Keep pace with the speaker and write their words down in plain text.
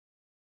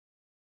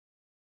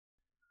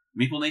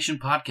Meeple Nation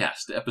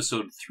Podcast,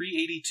 episode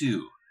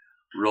 382,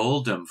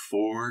 Roll Dem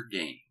 4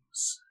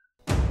 Games.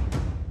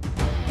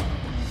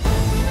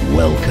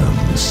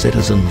 Welcome,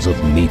 citizens of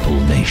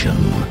Meeple Nation.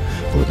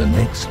 For the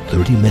next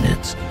 30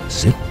 minutes,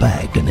 sit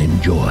back and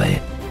enjoy.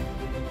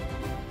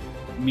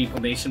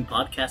 Meeple Nation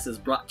Podcast is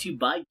brought to you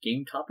by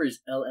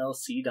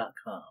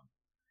GameToppersLLC.com.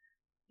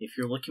 If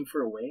you're looking for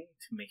a way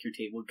to make your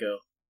table go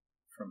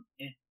from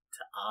to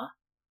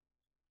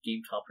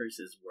Game Toppers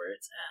is where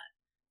it's at.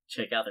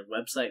 Check out their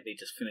website. They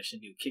just finished a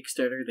new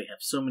Kickstarter. They have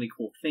so many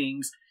cool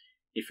things.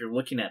 If you're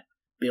looking at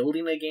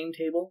building a game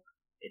table,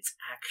 it's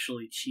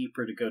actually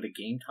cheaper to go to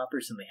Game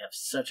Toppers, and they have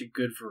such a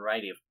good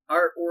variety of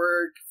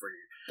artwork for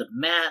the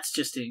mats,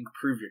 just to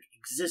improve your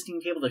existing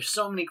table. There's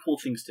so many cool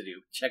things to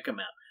do. Check them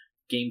out.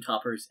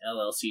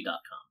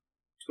 GameToppersLLC.com.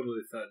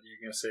 Totally thought you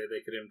were going to say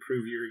they could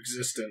improve your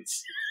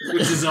existence,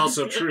 which is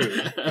also true.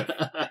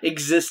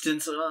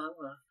 Existence,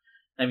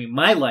 I mean,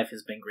 my life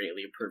has been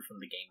greatly improved from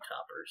the Game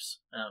Toppers.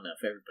 I don't know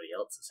if everybody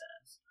else's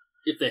has.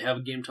 If they have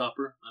a Game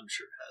Topper, I'm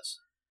sure it has.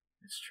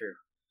 It's true.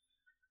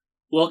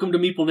 Welcome to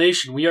Meeple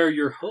Nation. We are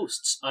your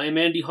hosts. I am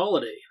Andy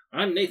Holliday.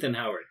 I'm Nathan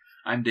Howard.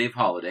 I'm Dave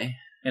Holliday.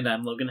 And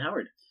I'm Logan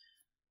Howard.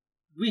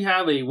 We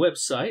have a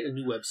website, a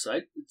new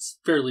website. It's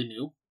fairly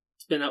new.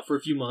 It's been out for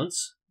a few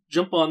months.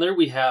 Jump on there.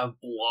 We have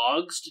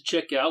blogs to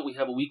check out. We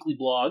have a weekly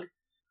blog.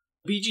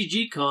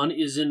 BGGCon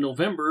is in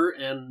November,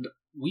 and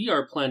we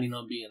are planning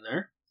on being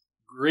there.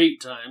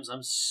 Great times.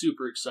 I'm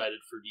super excited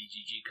for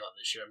BGGCon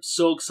this year. I'm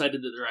so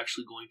excited that they're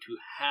actually going to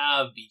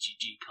have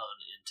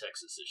BGGCon in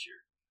Texas this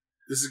year.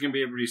 This is going to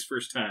be everybody's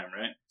first time,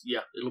 right?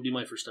 Yeah, it'll be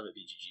my first time at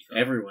BGGCon.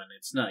 Everyone,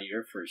 it's not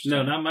your first time.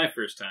 No, not my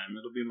first time.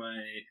 It'll be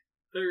my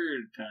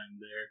third time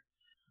there.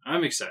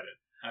 I'm excited.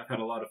 I've had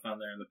a lot of fun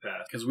there in the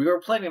past. Because we were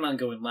planning on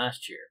going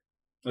last year.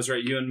 That's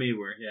right, you and me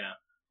were,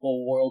 yeah.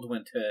 Whole world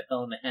went to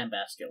hell in a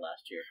handbasket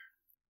last year.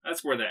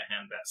 That's where that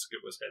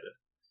handbasket was headed.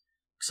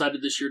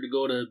 Excited this year to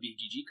go to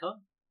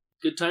BGGCon.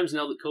 Good times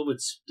now that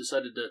COVID's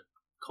decided to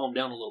calm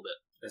down a little bit.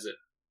 As it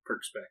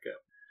perks back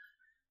up.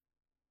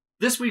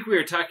 This week we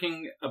are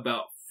talking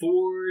about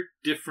 4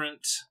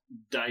 different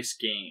dice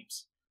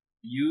games.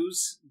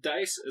 Use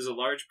dice as a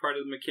large part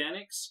of the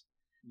mechanics.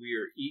 We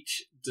are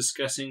each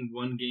discussing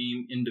one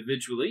game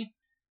individually.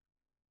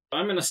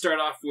 I'm going to start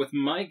off with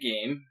my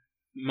game.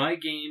 My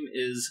game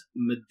is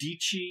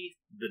Medici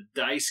the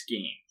Dice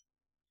Game.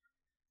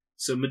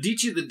 So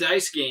Medici the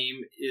Dice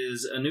Game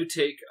is a new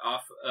take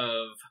off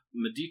of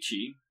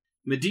Medici.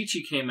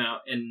 Medici came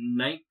out in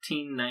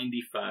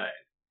 1995.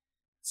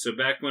 So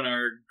back when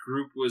our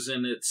group was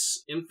in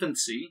its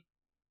infancy,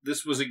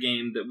 this was a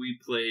game that we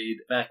played.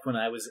 Back when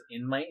I was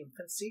in my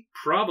infancy?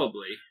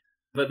 Probably.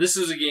 But this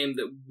is a game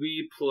that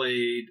we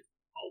played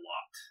a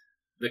lot.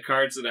 The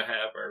cards that I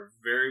have are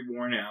very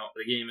worn out.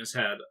 The game has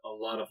had a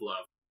lot of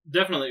love.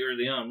 Definitely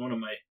early on, one of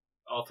my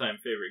all-time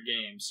favorite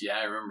games. Yeah,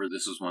 I remember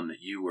this was one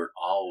that you were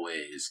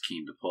always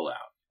keen to pull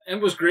out. And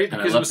it was great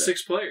because it was 6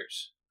 it.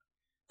 players.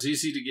 It's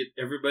easy to get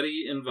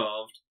everybody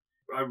involved.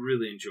 I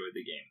really enjoyed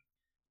the game.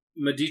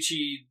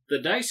 Medici the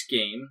Dice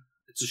Game,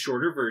 it's a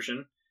shorter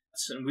version.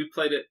 And we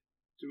played it,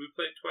 did we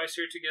play it twice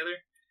here together?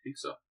 I think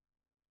so.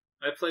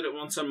 I played it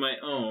once on my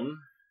own.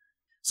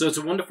 So it's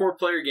a 1 to 4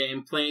 player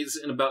game, plays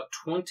in about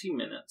 20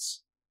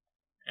 minutes.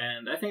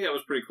 And I think that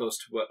was pretty close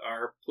to what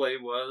our play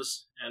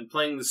was. And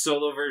playing the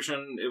solo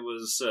version, it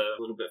was a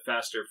little bit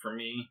faster for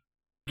me.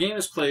 The game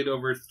is played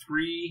over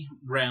 3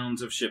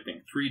 rounds of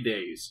shipping, 3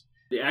 days.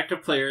 The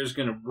active player is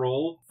going to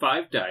roll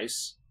 5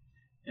 dice,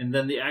 and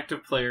then the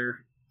active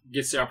player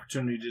gets the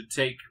opportunity to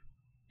take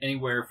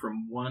anywhere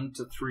from 1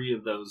 to 3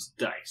 of those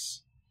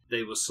dice.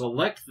 They will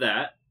select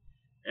that.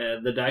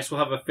 The dice will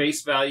have a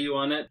face value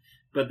on it,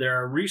 but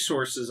there are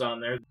resources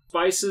on there.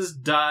 Spices,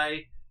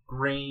 dye,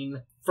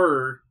 grain,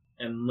 fur,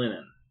 and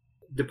linen.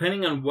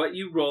 Depending on what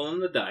you roll in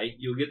the die,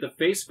 you'll get the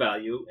face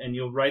value, and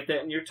you'll write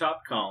that in your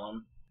top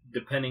column.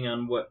 Depending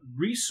on what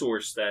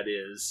resource that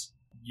is,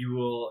 you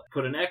will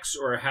put an X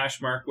or a hash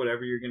mark,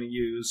 whatever you're going to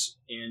use,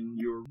 in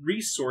your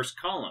resource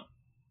column.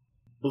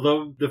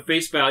 Below the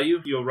face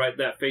value, you'll write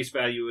that face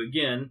value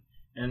again,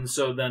 and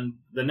so then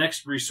the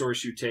next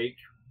resource you take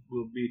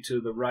will be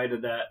to the right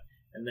of that,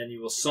 and then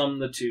you will sum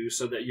the two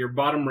so that your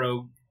bottom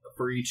row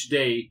for each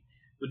day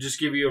will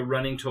just give you a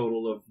running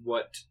total of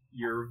what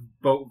your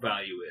boat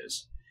value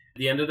is. At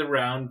the end of the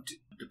round,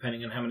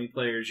 depending on how many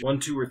players, 1,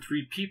 2, or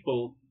 3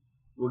 people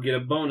will get a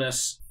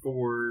bonus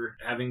for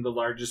having the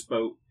largest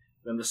boat,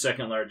 then the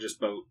second largest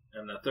boat,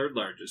 and the third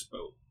largest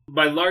boat.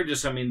 By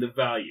largest, I mean the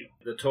value,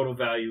 the total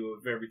value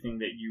of everything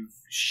that you've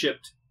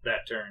shipped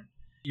that turn.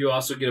 You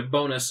also get a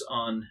bonus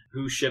on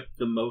who shipped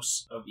the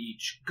most of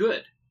each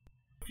good.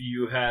 If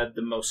you had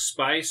the most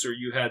spice or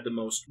you had the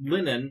most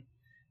linen,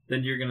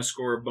 then you're going to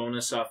score a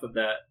bonus off of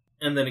that.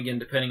 And then again,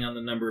 depending on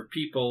the number of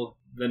people,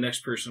 the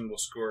next person will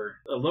score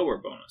a lower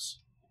bonus.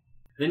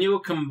 Then you will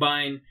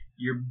combine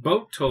your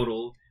boat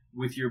total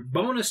with your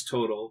bonus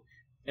total,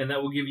 and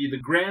that will give you the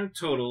grand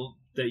total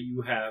that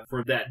you have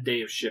for that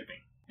day of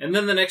shipping. And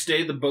then the next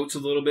day, the boat's a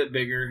little bit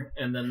bigger,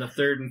 and then the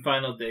third and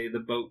final day, the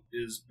boat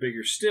is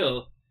bigger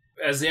still.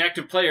 As the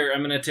active player,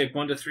 I'm going to take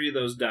 1 to 3 of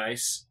those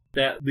dice.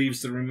 That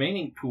leaves the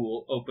remaining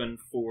pool open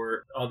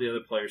for all the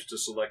other players to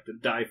select a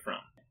die from.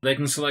 They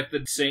can select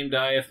the same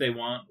die if they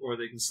want, or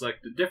they can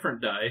select a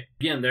different die.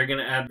 Again, they're going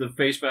to add the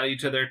face value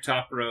to their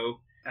top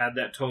row, add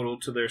that total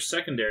to their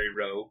secondary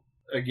row.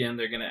 Again,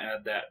 they're going to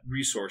add that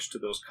resource to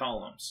those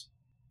columns.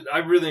 I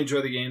really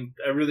enjoy the game.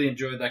 I really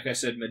enjoyed, like I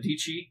said,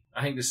 Medici.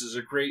 I think this is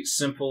a great,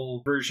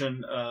 simple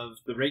version of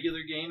the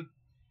regular game.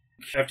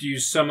 After you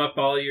sum up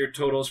all your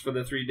totals for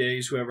the 3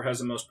 days, whoever has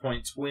the most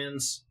points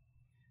wins.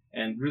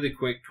 And really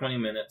quick, 20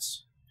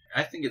 minutes.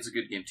 I think it's a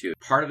good game, too.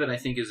 Part of it, I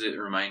think, is it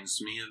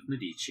reminds me of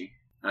Medici.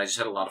 And I just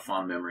had a lot of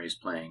fond memories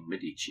playing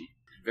Medici.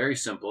 Very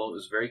simple. It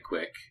was very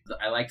quick.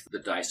 I liked the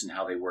dice and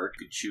how they worked.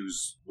 You could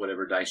choose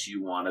whatever dice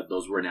you wanted.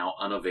 Those were now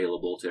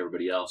unavailable to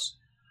everybody else.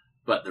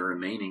 But the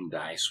remaining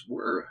dice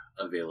were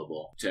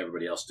available to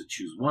everybody else to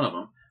choose one of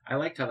them. I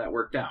liked how that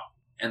worked out.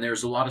 And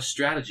there's a lot of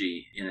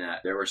strategy in that.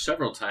 There were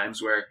several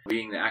times where,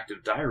 being the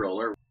active die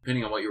roller,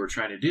 depending on what you were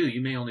trying to do,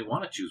 you may only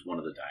want to choose one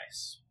of the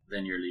dice.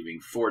 Then you're leaving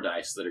 4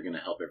 dice that are going to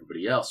help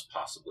everybody else,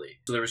 possibly.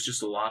 So there was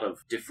just a lot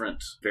of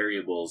different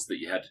variables that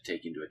you had to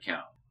take into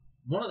account.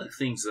 One of the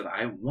things that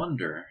I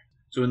wonder...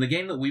 So in the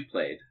game that we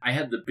played, I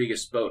had the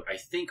biggest boat, I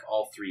think,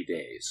 all 3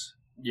 days.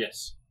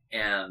 Yes.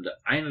 And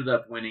I ended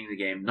up winning the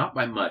game, not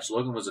by much.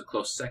 Logan was a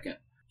close second.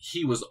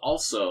 He was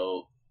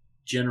also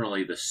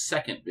generally the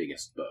second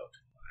biggest boat.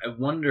 I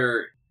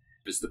wonder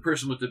if the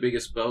person with the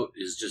biggest boat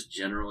is just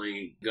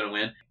generally going to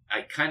win.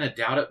 I kind of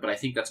doubt it, but I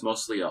think that's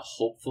mostly a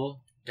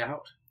hopeful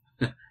doubt.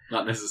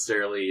 Not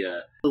necessarily...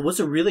 It was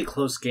a really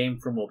close game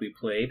from what we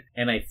played,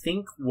 and I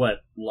think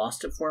what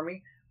lost it for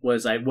me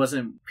was I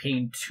wasn't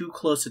paying too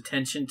close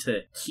attention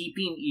to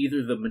keeping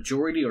either the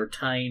majority or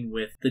tying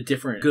with the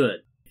different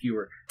good. If you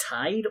were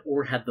tied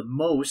or had the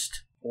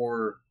most,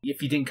 or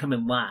if you didn't come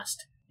in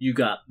last, you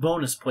got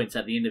bonus points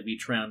at the end of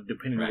each round,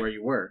 depending on where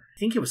you were. I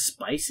think it was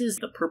spices,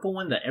 the purple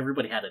one, that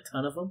everybody had a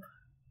ton of them.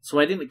 So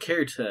I didn't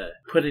care to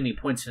put any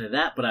points into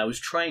that, but I was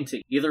trying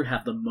to either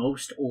have the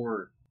most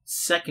or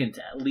second,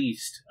 at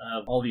least,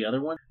 of all the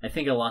other ones. I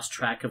think I lost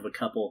track of a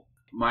couple.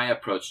 My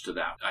approach to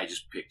that, I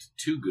just picked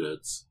 2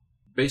 goods.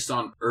 Based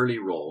on early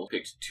roll,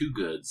 picked 2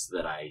 goods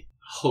that I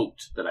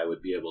hoped that I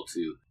would be able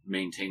to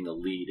maintain the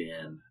lead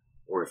in,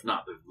 or if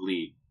not the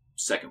lead,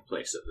 second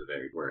place at the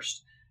very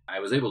worst. I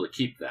was able to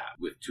keep that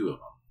with 2 of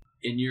them.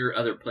 In your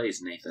other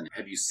plays, Nathan,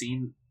 have you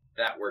seen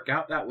that work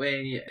out that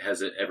way?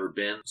 Has it ever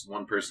been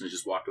one person has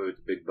just walked away with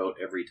the big boat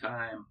every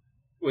time?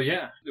 Well,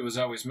 yeah, it was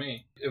always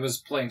me. It was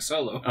playing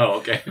solo. Oh,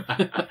 okay.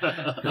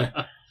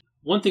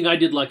 One thing I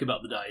did like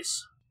about the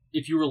dice,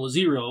 if you roll a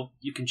 0,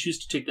 you can choose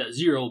to take that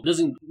 0. It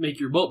doesn't make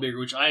your boat bigger,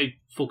 which I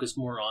focused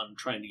more on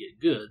trying to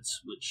get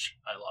goods, which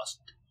I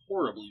lost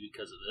horribly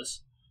because of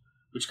this,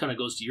 which kind of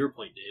goes to your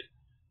point, Dave.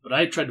 But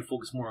I tried to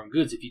focus more on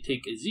goods. If you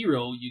take a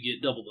 0, you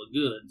get double the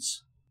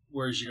goods,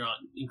 whereas you're not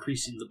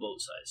increasing the boat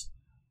size.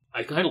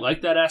 I kind of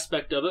like that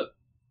aspect of it,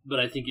 but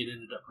I think it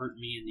ended up hurting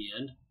me in the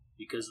end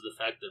because of the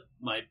fact that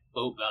my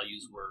boat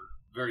values were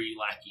very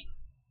lacking.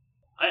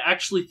 I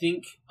actually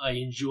think I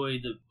enjoy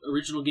the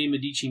original game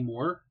Medici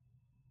more.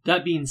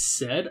 That being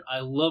said, I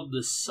love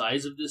the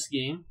size of this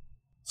game.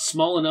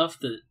 Small enough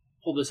to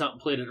pull this out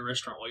and play it at a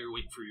restaurant while you're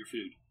waiting for your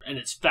food. And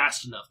it's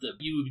fast enough that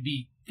you would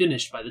be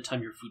finished by the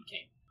time your food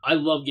came. I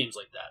love games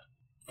like that.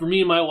 For me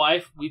and my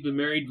wife, we've been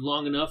married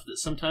long enough that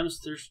sometimes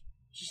there's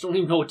just don't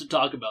even know what to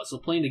talk about. So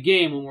playing a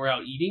game when we're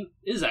out eating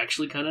is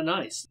actually kind of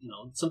nice. You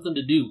know, it's something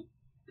to do.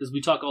 Because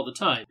we talk all the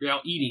time. You're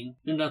out eating,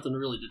 there's nothing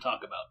really to talk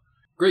about.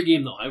 Great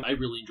game, though. I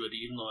really enjoyed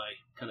it, even though I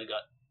kind of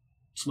got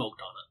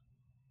smoked on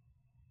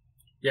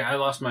it. Yeah, I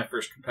lost my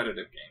first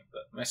competitive game,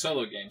 but my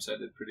solo games I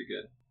did pretty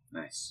good.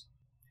 Nice.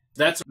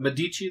 That's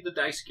Medici the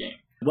dice game.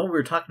 What we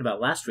were talking about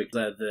last week,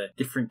 the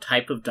different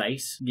type of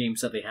dice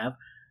games that they have,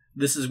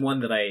 this is one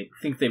that I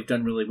think they've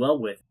done really well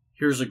with.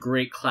 Here's a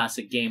great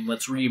classic game.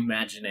 Let's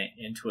reimagine it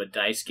into a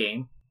dice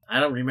game. I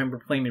don't remember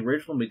playing the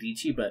original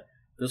Medici, but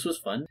this was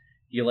fun.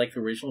 You like the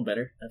original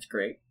better? That's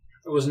great.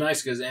 It was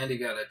nice because Andy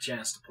got a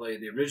chance to play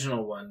the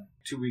original one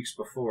 2 weeks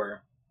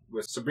before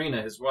with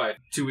Sabrina, his wife.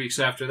 2 weeks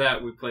after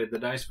that, we played the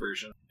dice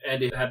version.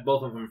 Andy had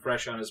both of them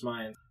fresh on his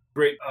mind.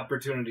 Great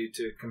opportunity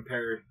to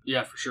compare.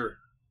 Yeah, for sure.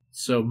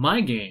 So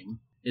my game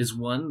is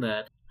one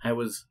that I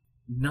was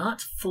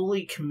not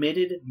fully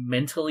committed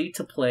mentally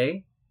to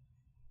play.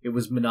 It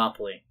was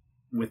Monopoly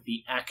with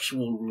the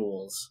actual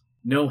rules.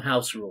 No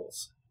house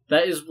rules.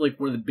 That is like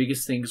one of the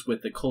biggest things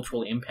with the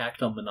cultural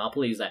impact on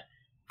Monopoly is that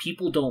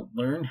people don't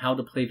learn how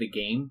to play the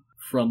game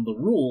from the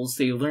rules.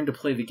 They learn to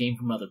play the game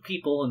from other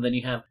people, and then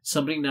you have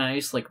somebody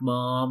nice like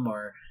mom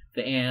or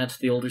the aunt,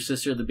 the older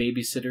sister, the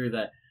babysitter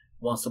that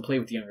wants to play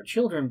with younger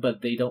children,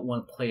 but they don't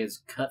want to play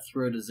as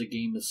cutthroat as the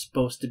game is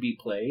supposed to be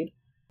played.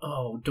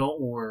 Oh, don't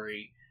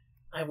worry.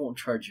 I won't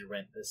charge you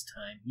rent this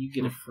time. You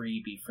get a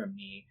freebie from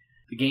me.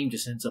 The game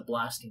just ends up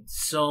lasting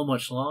so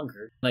much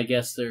longer. I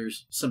guess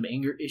there's some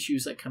anger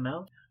issues that come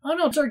out. Oh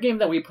no, it's our game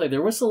that we played.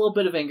 There was a little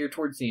bit of anger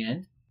towards the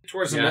end.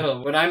 Towards the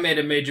middle, when I made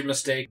a major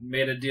mistake,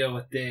 made a deal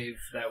with Dave,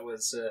 that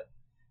was...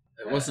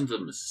 It wasn't a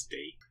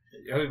mistake.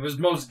 It was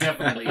most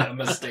definitely a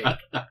mistake.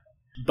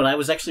 But I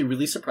was actually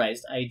really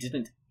surprised. I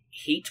didn't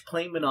hate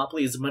playing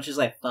Monopoly as much as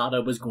I thought I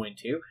was going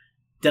to.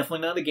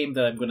 Definitely not a game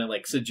that I'm going to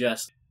like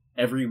suggest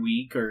every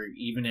week or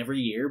even every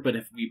year, but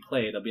if we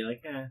play it, I'll be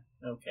like,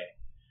 okay.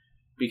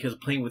 Because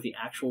playing with the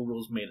actual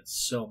rules made it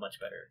so much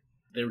better.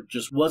 There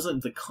just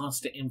wasn't the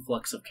constant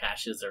influx of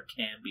cash as there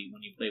can be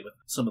when you play with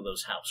some of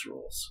those house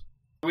rules.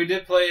 We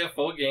did play a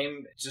full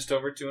game, just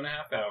over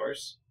 2.5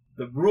 hours.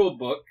 The rule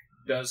book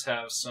does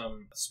have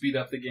some speed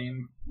up the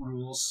game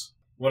rules.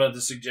 One of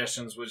the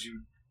suggestions was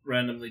you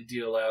randomly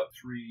deal out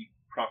 3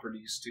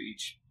 properties to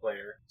each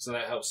player, so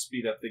that helps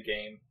speed up the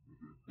game.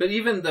 But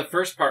even the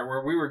first part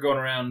where we were going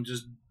around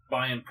just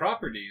buying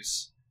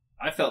properties,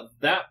 I felt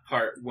that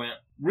part went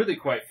really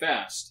quite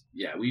fast.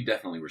 Yeah, we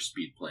definitely were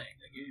speed playing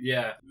the game.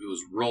 Yeah. It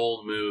was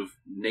roll, move.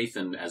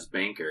 Nathan, as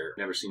banker,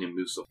 never seen him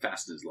move so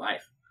fast in his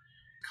life.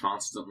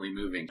 Constantly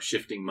moving,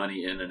 shifting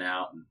money in and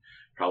out, and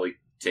probably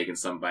taking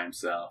some by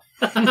himself.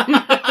 If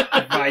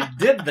I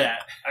did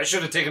that, I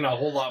should have taken a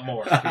whole lot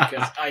more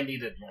because I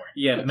needed more.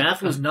 Yeah,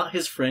 math was not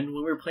his friend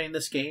when we were playing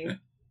this game.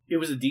 It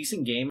was a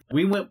decent game.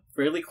 We went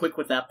fairly quick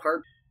with that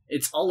part.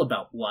 It's all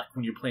about luck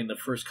when you're playing the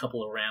first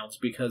couple of rounds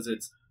because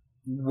it's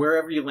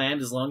wherever you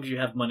land, as long as you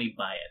have money,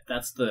 buy it.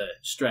 That's the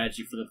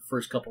strategy for the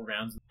first couple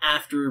rounds.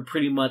 After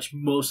pretty much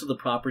most of the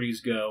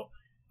properties go,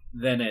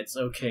 then it's,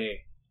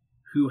 okay,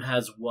 who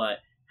has what?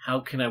 How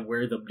can I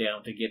wear them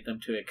down to get them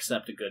to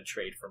accept a good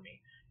trade for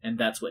me? And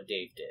that's what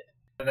Dave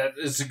did. That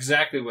is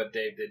exactly what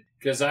Dave did.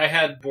 Because I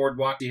had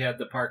Boardwalk, he had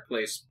the Park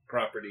Place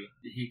property.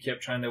 He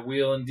kept trying to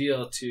wheel and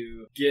deal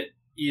to get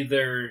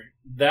either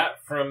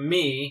that from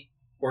me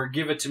or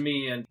give it to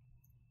me. And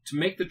to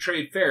make the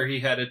trade fair, he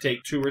had to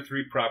take 2 or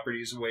 3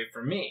 properties away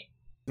from me.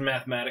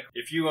 Mathematically,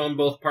 if you own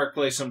both Park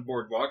Place and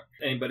Boardwalk,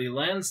 anybody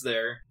lands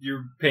there,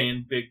 you're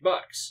paying big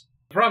bucks.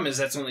 The problem is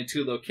that's only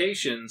 2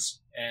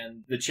 locations,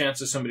 and the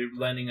chance of somebody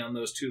landing on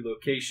those 2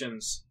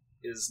 locations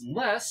is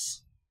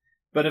less.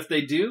 But if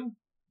they do,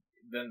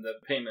 then the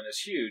payment is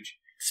huge.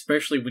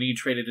 Especially when he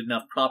traded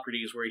enough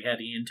properties where he had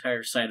the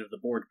entire side of the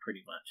board,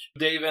 pretty much.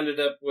 Dave ended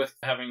up with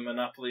having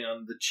monopoly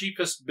on the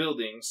cheapest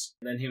buildings,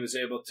 and then he was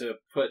able to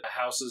put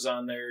houses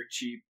on there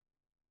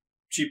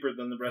cheaper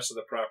than the rest of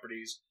the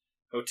properties,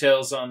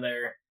 hotels on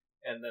there,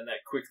 and then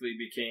that quickly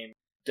became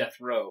death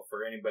row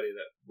for anybody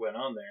that went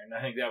on there. And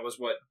I think that was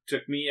what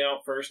took me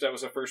out first. I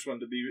was the first one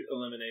to be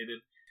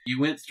eliminated.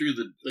 You went through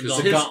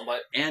The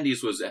gauntlet.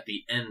 Andy's was at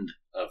the end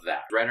of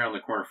that, right around the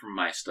corner from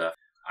my stuff.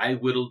 I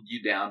whittled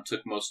you down,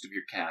 took most of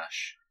your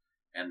cash,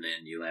 and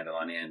then you landed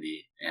on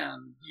Andy,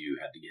 and you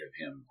had to give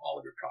him all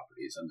of your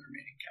properties and the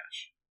remaining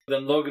cash.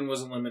 Then Logan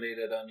was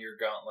eliminated on your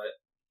gauntlet,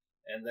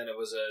 and then it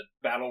was a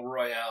battle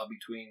royale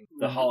between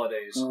the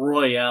holidays.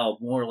 Royale,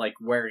 more like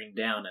wearing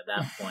down at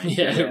that point.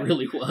 Yeah, it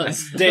really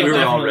was. Dave We were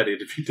all definitely- ready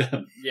to be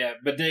done. Yeah,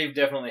 but Dave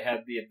definitely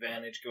had the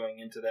advantage going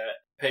into that.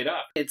 Paid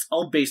off. It's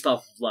all based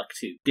off of luck,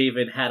 too.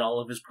 David had all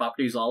of his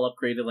properties all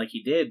upgraded like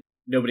he did.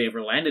 Nobody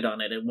ever landed on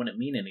it. It wouldn't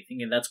mean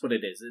anything, and that's what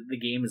it is. The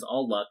game is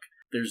all luck.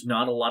 There's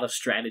not a lot of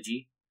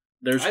strategy.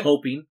 There's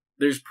hoping.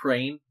 There's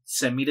praying.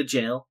 Send me to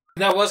jail.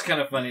 That was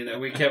kind of funny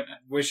that we kept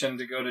wishing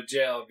to go to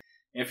jail.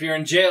 If you're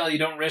in jail, you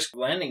don't risk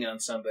landing on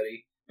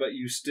somebody, but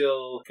you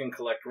still can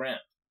collect rent.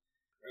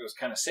 It was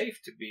kind of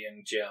safe to be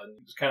in jail.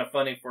 It was kind of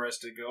funny for us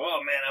to go, oh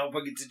man, I hope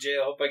I get to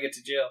jail, hope I get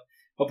to jail.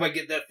 Hope I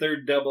get that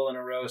 3rd double in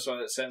a row so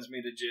it sends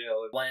me to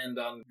jail. Land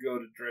on, go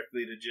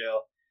directly to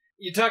jail.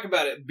 You talk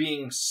about it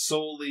being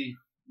solely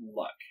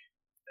luck.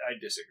 I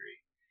disagree.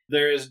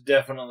 There is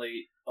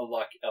definitely a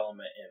luck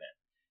element in it.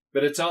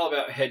 But it's all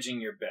about hedging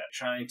your bet.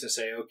 Trying to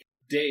say, okay,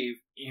 Dave,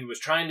 he was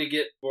trying to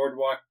get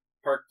Boardwalk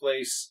Park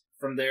Place.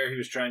 From there, he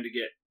was trying to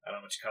get, I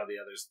don't know what you call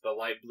the others, the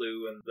light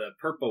blue and the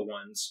purple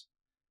ones.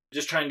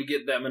 Just trying to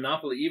get that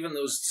monopoly, even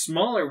those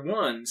smaller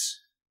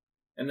ones.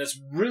 And that's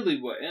really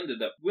what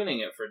ended up winning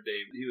it for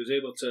Dave. He was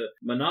able to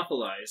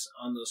monopolize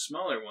on those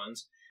smaller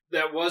ones.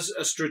 That was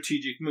a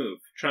strategic move,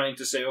 trying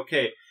to say,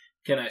 okay,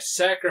 can I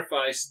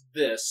sacrifice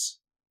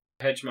this,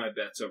 hedge my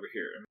bets over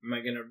here? Am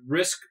I going to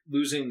risk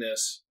losing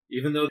this,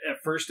 even though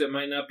at first it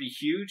might not be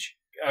huge?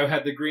 I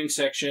had the green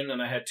section,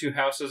 and I had 2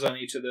 houses on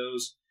each of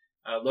those.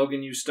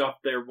 Logan, you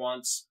stopped there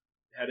once,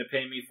 had to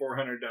pay me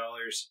 $400.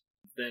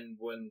 Then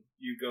when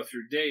you go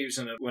through Dave's,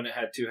 and when it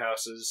had 2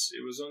 houses,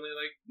 it was only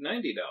like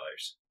 $90.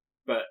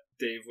 But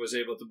Dave was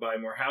able to buy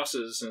more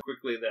houses, and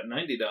quickly that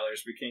 $90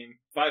 became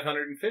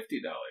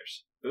 $550.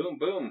 Boom,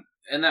 boom.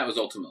 And that was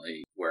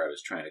ultimately where I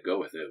was trying to go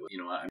with it. You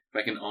know what? If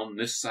I can own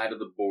this side of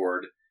the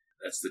board,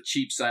 that's the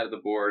cheap side of the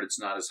board. It's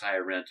not as high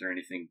a rent or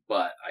anything,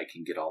 but I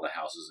can get all the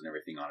houses and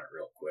everything on it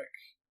real quick.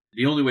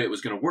 The only way it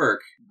was going to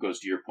work, goes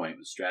to your point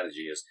with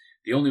strategy, is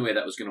the only way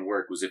that was going to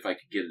work was if I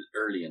could get it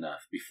early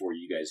enough before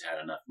you guys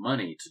had enough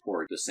money to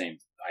pour the same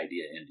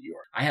idea into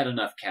yours. I had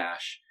enough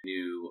cash,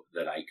 knew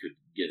that I could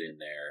get in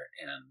there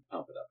and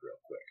pump it up real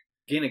quick.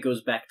 Again, it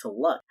goes back to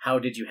luck. How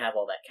did you have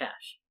all that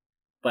cash?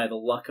 By the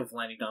luck of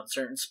landing on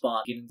certain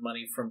spots, getting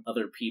money from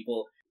other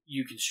people.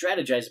 You can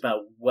strategize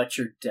about what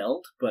you're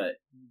dealt, but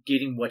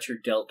getting what you're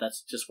dealt,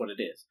 that's just what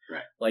it is.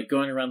 Right. Like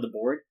going around the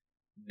board,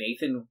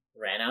 Nathan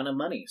ran out of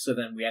money, so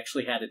then we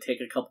actually had to take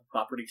a couple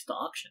properties to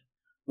auction,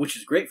 which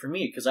is great for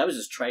me because I was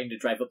just trying to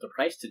drive up the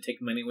price to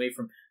take money away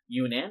from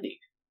you and Andy.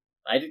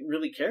 I didn't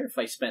really care if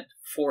I spent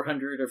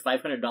 $400 or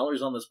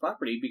 $500 on this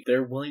property because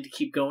they're willing to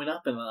keep going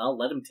up, and I'll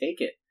let them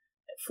take it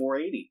at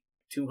 $480,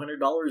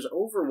 $200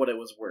 over what it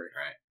was worth.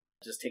 Right.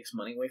 It just takes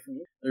money away from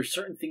you. There's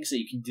certain things that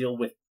you can deal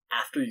with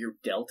after you're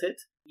dealt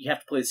it. You have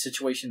to play the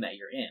situation that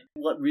you're in.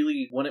 What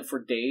really won it for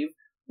Dave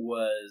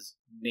was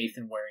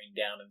Nathan wearing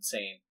down and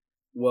saying,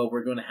 well,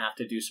 we're going to have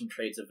to do some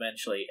trades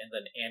eventually, and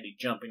then Andy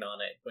jumping on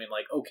it, going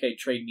like, okay,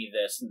 trade me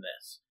this and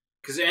this.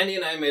 Because Andy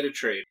and I made a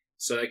trade.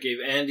 So I gave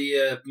Andy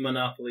a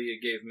monopoly,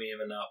 it gave me a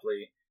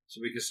monopoly,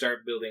 so we could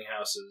start building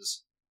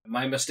houses.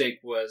 My mistake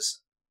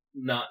was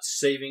not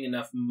saving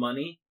enough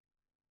money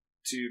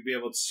to be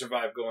able to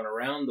survive going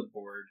around the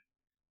board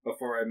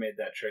before I made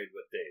that trade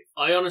with Dave.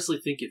 I honestly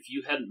think if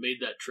you hadn't made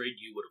that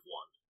trade, you would have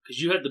won.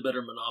 Because you had the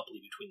better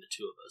monopoly between the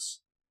two of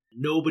us.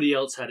 Nobody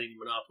else had any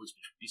monopolies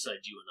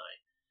besides you and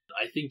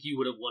I. I think you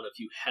would have won if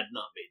you had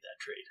not made that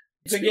trade.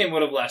 The game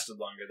would have lasted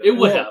longer. It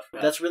would have.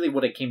 That's really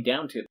what it came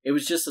down to. It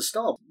was just a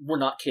stall. We're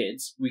not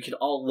kids. We could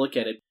all look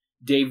at it.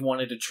 Dave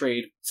wanted to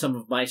trade some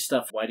of my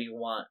stuff. Why do you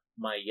want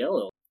my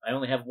yellow? I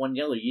only have one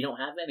yellow. You don't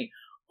have any.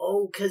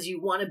 Oh, because you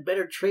want a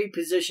better trade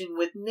position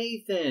with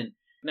Nathan.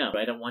 No,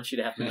 I don't want you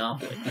to have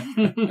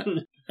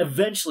Monopoly.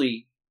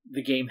 Eventually,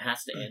 the game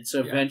has to end. So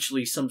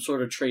eventually, some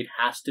sort of trade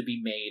has to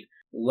be made.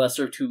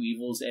 Lesser of two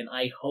evils, and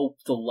I hope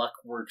the luck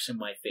works in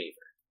my favor.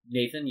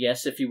 Nathan,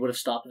 yes, if he would have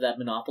stopped at that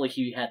Monopoly,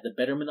 he had the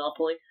better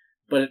Monopoly,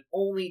 but it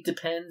only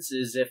depends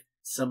is if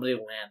somebody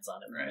lands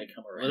on it when they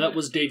come around. Well, that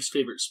was Dave's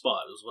favorite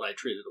spot. It was what I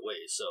traded away,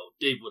 so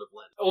Dave would have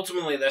landed.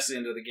 Ultimately, that's the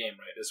end of the game,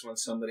 right? Is when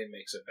somebody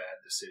makes a bad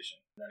decision,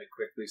 and then it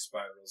quickly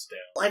spirals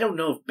down. I don't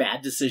know if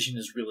bad decision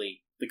is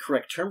really the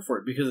correct term for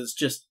it, because it's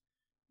just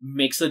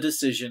makes a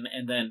decision,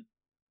 and then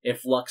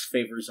if luck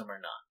favors him or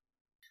not.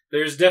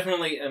 There's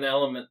definitely an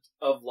element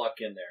of luck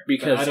in there.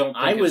 Because I don't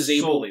think I was it's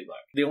able. solely luck.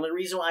 The only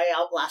reason why I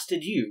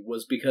outlasted you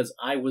was because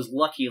I was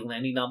lucky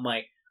landing on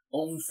my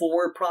own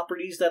 4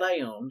 properties that I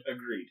owned.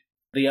 Agreed.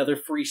 The other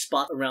free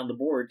spot around the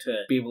board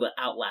to be able to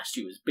outlast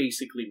you is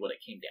basically what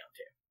it came down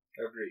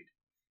to. Agreed.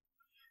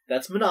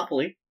 That's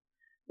Monopoly.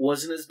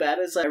 Wasn't as bad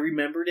as I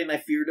remembered and I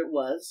feared it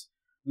was.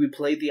 We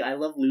played the I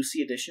Love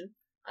Lucy edition.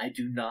 I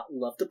do not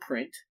love the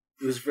print.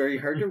 It was very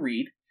hard to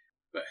read.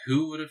 But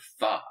who would have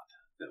thought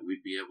that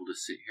we'd be able to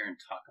sit here and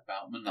talk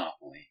about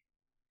Monopoly?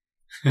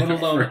 Let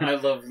alone I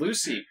Love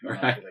Lucy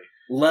Monopoly. Right.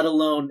 Let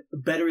alone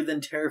better than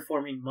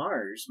Terraforming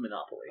Mars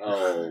Monopoly.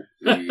 Oh,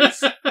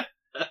 please.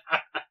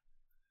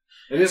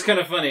 It is kind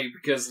of funny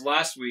because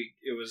last week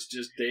it was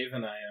just Dave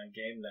and I on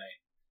game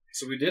night.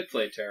 So we did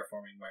play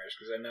Terraforming Mars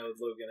because I know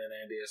Logan and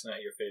Andy, it's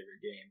not your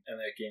favorite game. And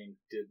that game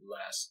did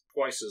last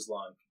twice as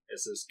long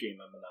as this game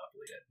of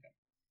Monopoly did.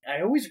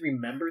 I always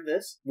remember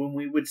this when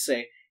we would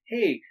say,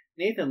 hey,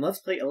 Nathan, let's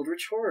play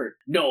Eldritch Horror.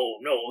 No,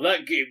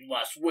 that game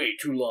lasts way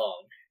too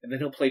long. And then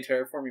he'll play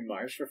Terraforming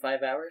Mars for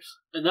 5 hours.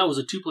 And that was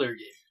a 2-player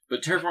game.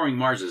 But Terraforming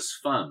Mars is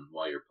fun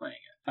while you're playing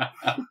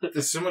it.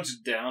 There's so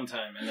much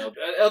downtime, and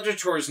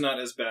Eldritch Horror is not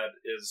as bad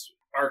as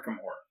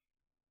Arkham Horror.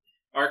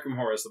 Arkham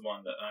Horror is the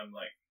one that I'm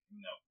like,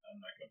 no, I'm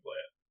not going to play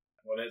it.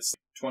 When it's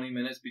 20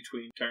 minutes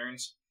between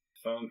turns,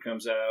 phone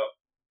comes out,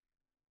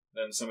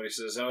 then somebody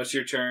says, oh, it's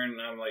your turn,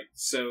 and I'm like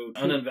so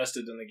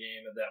uninvested in the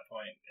game at that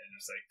point, and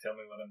it's like, tell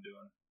me what I'm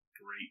doing.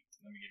 Great,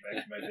 let me get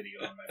back to my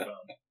video on my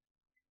phone.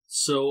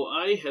 So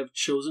I have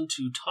chosen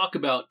to talk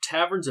about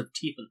Taverns of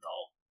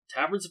Tiefenthal.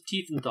 Taverns of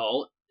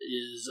Tiefenthal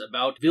is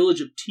about the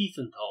village of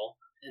Tiefenthal,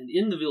 and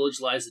in the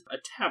village lies a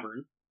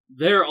tavern.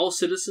 There all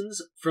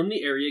citizens from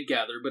the area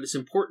gather, but it's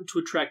important to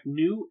attract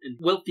new and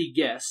wealthy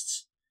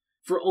guests,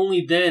 for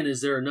only then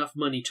is there enough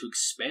money to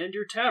expand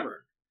your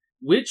tavern,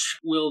 which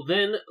will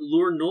then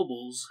lure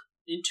nobles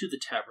into the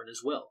tavern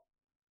as well.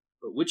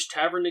 But which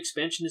tavern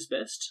expansion is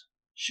best?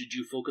 Should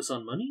you focus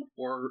on money,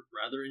 or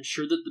rather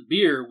ensure that the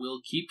beer will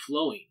keep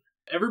flowing?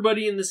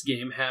 Everybody in this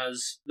game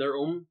has their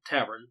own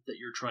tavern that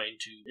you're trying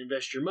to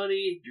invest your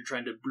money, you're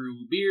trying to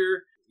brew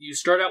beer. You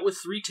start out with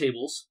 3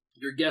 tables.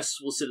 Your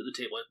guests will sit at the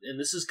table, and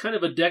this is kind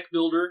of a deck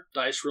builder,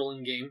 dice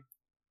rolling game.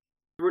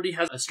 Everybody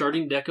has a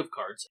starting deck of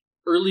cards.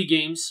 Early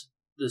games,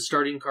 the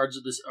starting cards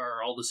of this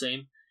are all the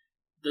same.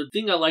 The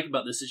thing I like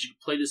about this is you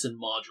can play this in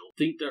module. I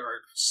think there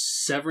are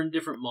 7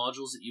 different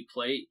modules that you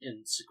play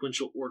in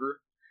sequential order,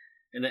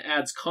 and it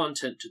adds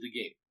content to the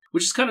game,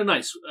 which is kind of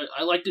nice.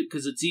 I liked it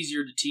because it's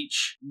easier to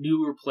teach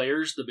newer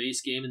players the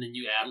base game, and then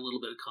you add a little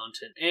bit of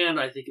content, and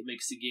I think it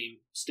makes the game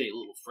stay a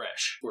little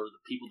fresh for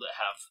the people that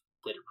have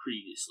played it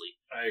previously.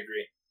 I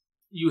agree.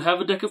 You have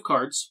a deck of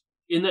cards.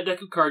 In that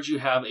deck of cards, you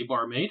have a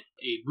barmaid,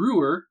 a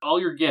brewer, all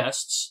your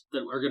guests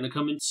that are going to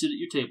come and sit at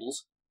your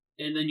tables,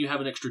 and then you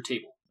have an extra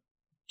table.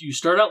 You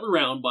start out the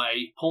round by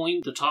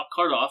pulling the top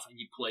card off, and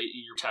you play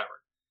in your tavern.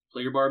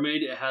 Play your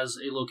barmaid. It has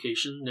a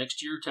location next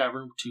to your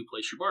tavern to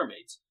place your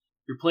barmaids.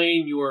 You're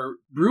playing your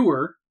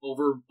brewer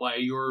over by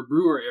your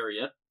brewer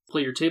area.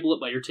 Play your table up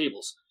by your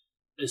tables.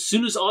 As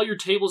soon as all your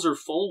tables are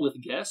full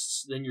with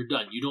guests, then you're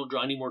done. You don't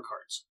draw any more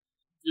cards.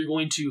 you're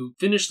going to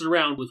finish the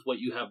round with what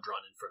you have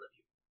drawn in front of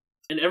you.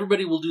 And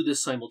everybody will do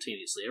this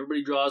simultaneously.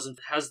 Everybody draws and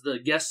has the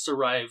guests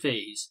arrive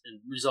phase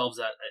and resolves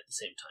that at the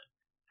same time.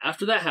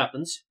 After that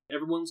happens,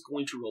 everyone's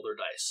going to roll their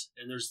dice.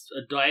 And there's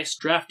a dice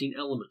drafting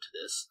element to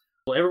this.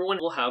 So everyone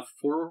will have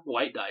 4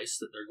 white dice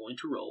that they're going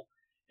to roll.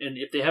 And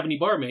if they have any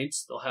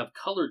barmaids, they'll have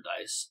colored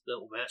dice that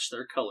will match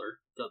their color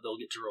that they'll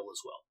get to roll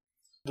as well.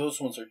 Those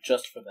ones are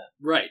just for them.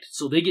 Right.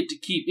 So they get to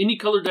keep any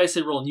colored dice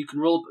they roll, and you can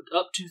roll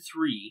up to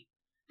 3,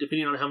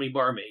 depending on how many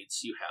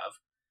barmaids you have.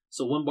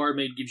 So 1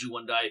 barmaid gives you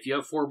 1 die. If you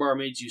have 4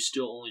 barmaids, you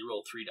still only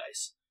roll 3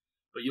 dice.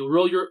 But you'll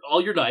roll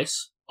all your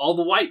dice. All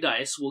the white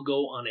dice will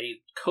go on a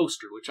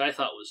coaster, which I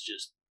thought was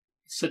just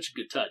such a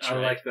good touch. I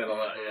right? like that a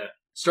lot, yeah.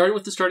 Starting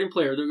with the starting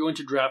player, they're going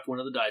to draft one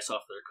of the dice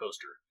off their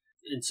coaster.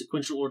 In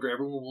sequential order,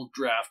 everyone will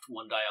draft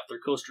 1 die off their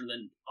coaster, and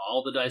then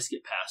all the dice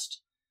get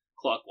passed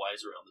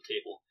clockwise around the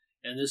table.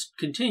 And this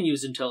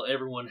continues until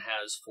everyone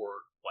has 4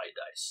 white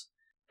dice.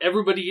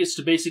 Everybody gets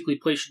to basically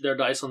place their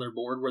dice on their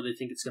board where they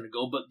think it's going to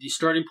go, but the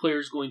starting player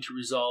is going to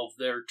resolve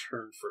their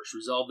turn first,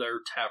 resolve their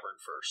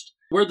tavern first.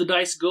 Where the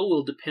dice go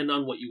will depend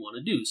on what you want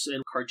to do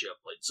and cards you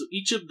have played. So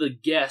each of the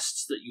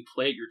guests that you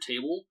play at your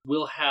table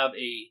will have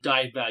a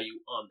die value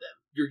on them.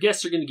 Your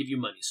guests are going to give you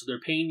money, so they're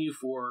paying you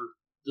for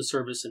the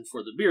service and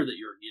for the beer that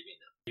you're giving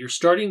them. Your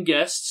starting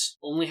guests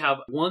only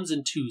have 1s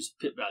and 2s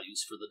pip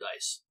values for the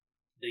dice.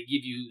 They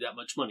give you that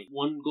much money,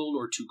 1 gold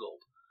or 2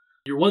 gold.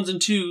 Your 1s and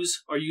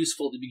 2s are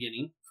useful at the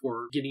beginning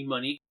for getting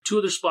money. 2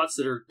 other spots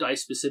that are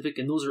dice specific,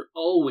 and those are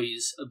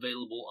always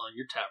available on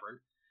your tavern.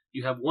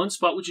 You have 1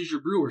 spot, which is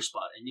your brewer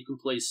spot, and you can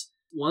place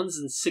 1s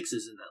and 6s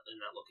in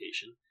that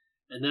location.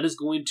 And that is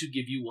going to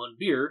give you 1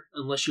 beer,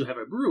 unless you have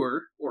a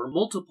brewer or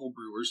multiple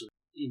brewers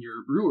in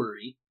your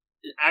brewery.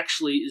 It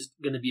actually is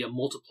going to be a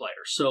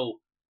multiplier. So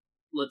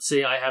let's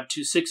say I have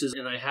 2 6s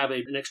and I have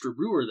an extra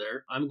brewer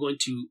there. I'm going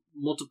to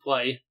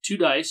multiply 2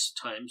 dice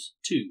times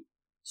 2.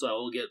 So I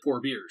will get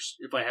 4 beers.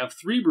 If I have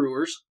 3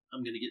 brewers,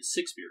 I'm going to get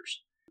 6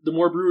 beers. The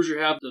more brewers you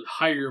have, the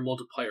higher your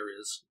multiplier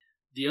is.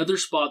 The other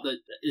spot that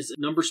is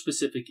number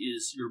specific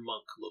is your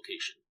monk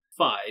location.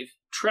 5,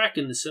 track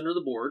in the center of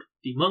the board,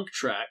 the monk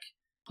track,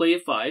 play a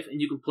 5,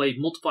 and you can play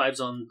multiple 5s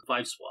on the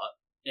 5 spot,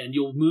 and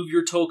you'll move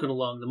your token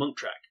along the monk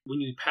track. When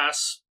you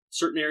pass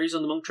certain areas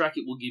on the monk track,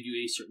 it will give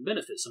you a certain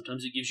benefit.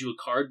 Sometimes it gives you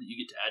a card that you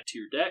get to add to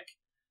your deck.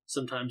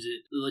 Sometimes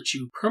it lets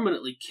you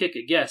permanently kick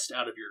a guest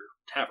out of your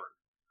tavern.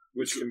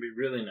 Which can be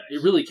really nice.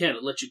 It really can.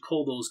 It lets you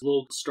cull those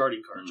low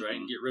starting cards, right,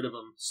 and get rid of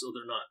them so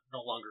they're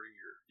no longer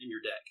in your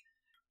deck.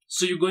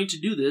 So you're going to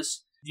do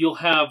this. You'll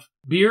have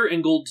beer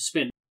and gold to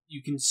spend.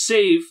 You can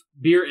save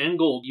beer and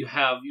gold. You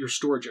have your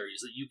storage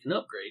areas that you can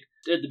upgrade.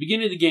 At the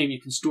beginning of the game,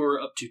 you can store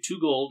up to 2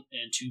 gold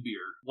and 2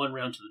 beer, 1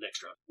 round to the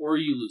next round, or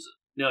you lose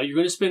it. Now, you're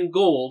going to spend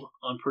gold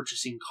on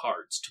purchasing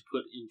cards to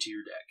put into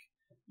your deck.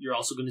 You're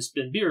also going to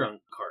spend beer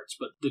on cards,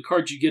 but the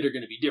cards you get are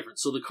going to be different.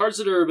 So the cards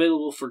that are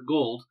available for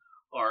gold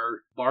are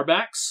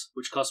barbacks,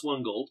 which cost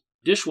 1 gold,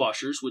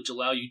 dishwashers, which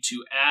allow you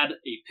to add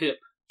a pip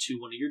to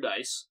one of your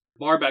dice.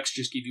 Barbacks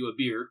just give you a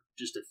beer,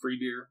 just a free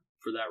beer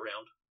for that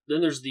round.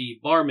 Then there's the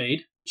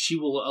barmaid. She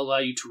will allow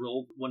you to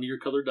roll one of your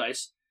colored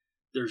dice.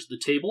 There's the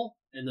table,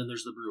 and then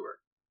there's the brewer.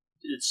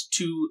 It's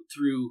 2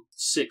 through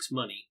 6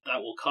 money that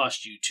will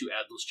cost you to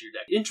add those to your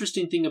deck.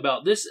 Interesting thing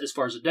about this, as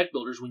far as a deck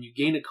builder, is when you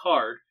gain a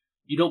card,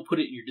 you don't put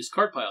it in your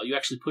discard pile. You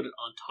actually put it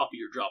on top of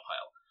your draw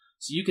pile.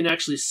 So you can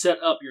actually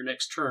set up your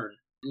next turn.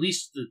 At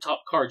least the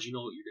top cards, you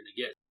know what you're going to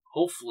get.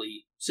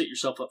 Hopefully, set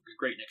yourself up for a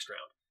great next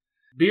round.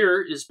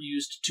 Beer is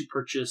used to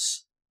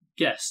purchase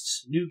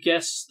guests, new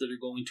guests that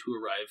are going to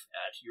arrive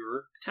at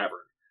your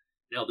tavern.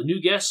 Now, the new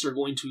guests are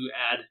going to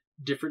add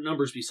different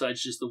numbers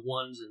besides just the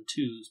 1s and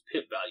 2s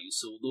pip values.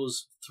 So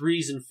those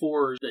 3s and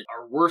 4s that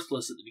are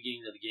worthless at the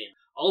beginning of the game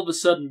all of a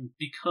sudden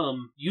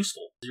become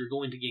useful. You're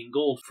going to gain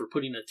gold for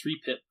putting a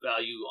 3 pip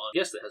value on a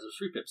guest that has a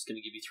 3 pip. It's going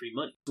to give you 3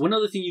 money. One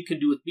other thing you can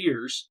do with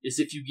beers is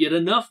if you get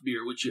enough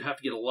beer, which you have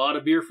to get a lot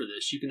of beer for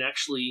this, you can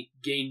actually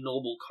gain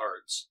noble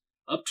cards.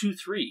 Up to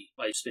 3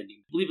 by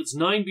spending. I believe it's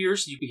 9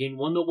 beers, so you can gain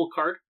 1 noble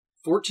card,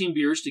 14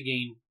 beers to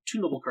gain 2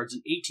 noble cards,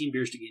 and 18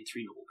 beers to gain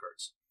 3 noble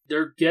cards.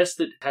 They're a guest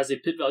that has a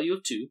pip value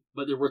of 2,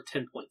 but they're worth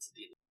 10 points at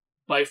the end.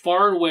 By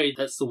far and away,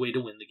 that's the way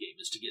to win the game,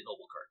 is to get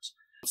noble cards.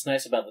 What's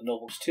nice about the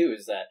nobles, too,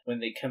 is that when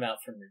they come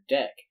out from your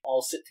deck,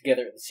 all sit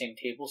together at the same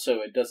table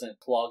so it doesn't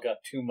clog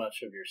up too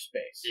much of your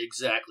space.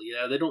 Exactly,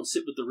 yeah. They don't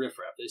sit with the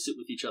riffraff. They sit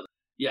with each other.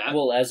 Yeah.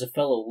 Well, as a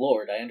fellow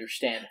lord, I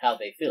understand how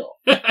they feel.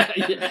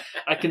 Yeah,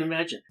 I can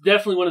imagine.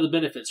 Definitely one of the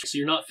benefits, so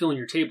you're not filling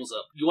your tables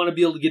up. You want to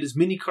be able to get as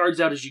many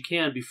cards out as you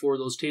can before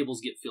those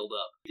tables get filled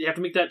up. You have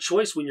to make that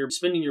choice when you're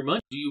spending your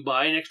money. Do you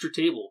buy an extra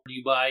table? Do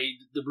you buy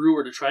the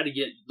brewer to try to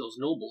get those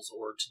nobles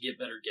or to get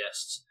better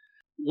guests?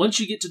 Once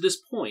you get to this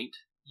point,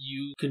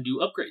 you can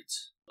do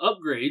upgrades.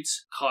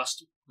 Upgrades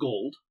cost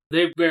gold.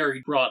 They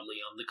vary broadly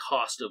on the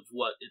cost of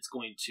what it's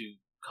going to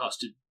cost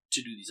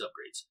to do these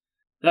upgrades.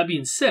 That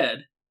being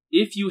said,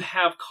 if you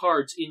have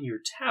cards in your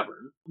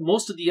tavern,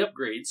 most of the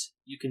upgrades,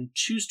 you can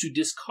choose to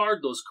discard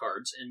those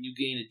cards and you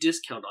gain a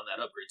discount on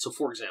that upgrade. So,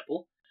 for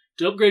example,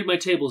 To upgrade my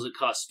tables, it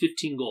costs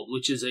 15 gold,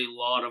 which is a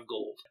lot of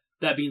gold.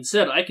 That being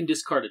said, I can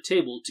discard a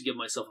table to give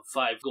myself a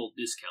 5 gold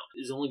discount.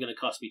 It's only going to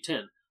cost me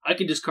 10. I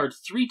can discard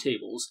 3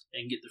 tables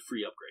and get the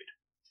free upgrade.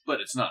 But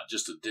it's not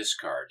just a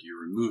discard. You're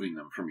removing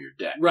them from your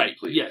deck. Right,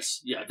 completely.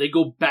 yes. Yeah, they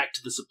go back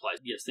to the supply.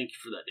 Yes, thank you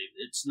for that, Dave.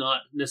 It's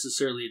not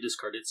necessarily a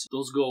discard.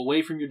 Those go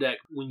away from your deck.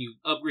 When you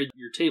upgrade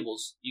your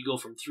tables, you go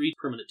from 3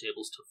 permanent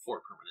tables to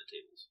 4 permanent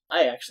tables.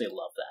 I actually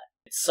love that.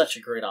 It's such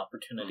a great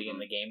opportunity in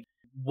the game.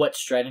 What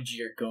strategy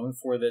you're going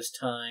for this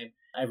time?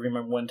 I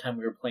remember one time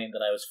we were playing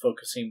that I was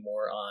focusing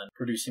more on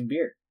producing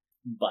beer,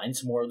 buying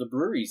some more of the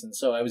breweries, and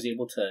so I was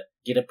able to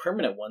get a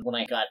permanent one. When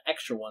I got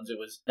extra ones, it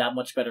was that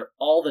much better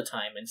all the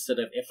time, instead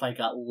of if I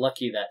got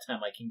lucky that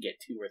time, I can get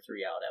 2 or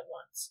 3 out at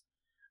once.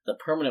 The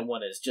permanent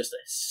one is just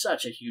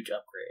such a huge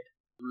upgrade.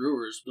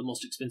 Brewer's the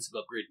most expensive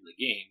upgrade in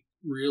the game.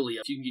 Really,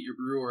 if you can get your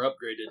brewer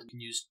upgraded, you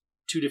can use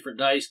 2 different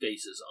die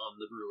spaces on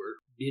the brewer.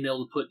 Being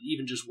able to put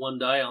even just 1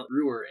 die on the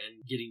brewer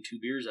and getting 2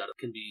 beers out of it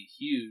can be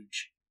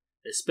huge,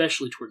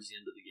 especially towards the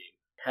end of the game.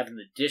 Having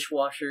the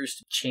dishwashers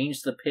to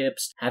change the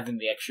pips, having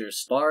the extra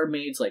bar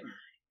maids,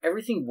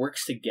 everything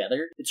works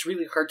together. It's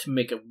really hard to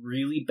make a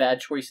really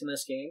bad choice in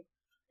this game.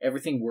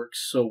 Everything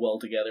works so well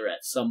together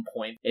at some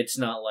point. It's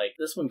not like,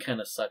 this one kind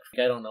of sucked.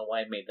 I don't know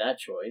why I made that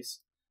choice.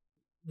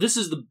 This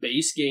is the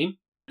base game.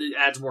 It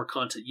adds more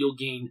content. You'll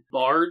gain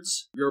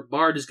bards. Your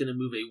bard is going to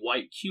move a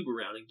white cube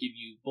around and give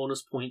you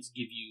bonus points,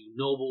 give you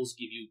nobles,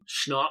 give you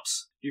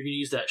schnapps. You're going to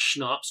use that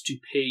schnapps to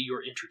pay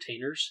your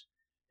entertainers.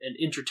 And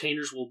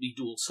entertainers will be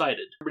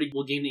dual-sided. Everybody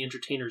will gain the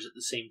entertainers at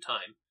the same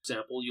time. For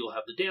example, you'll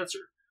have the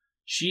dancer.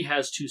 She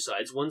has 2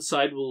 sides. One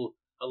side will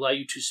allow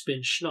you to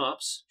spend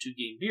schnapps to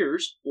gain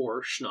beers,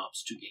 or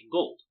schnapps to gain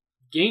gold.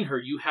 Gain her,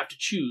 you have to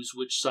choose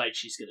which side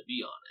she's going to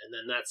be on, and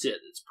then that's it.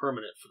 It's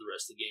permanent for the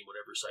rest of the game,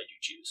 whatever side you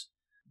choose.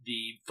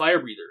 The fire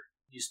breather,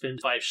 you spend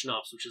 5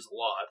 schnapps, which is a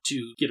lot,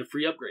 to get a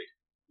free upgrade.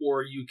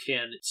 Or you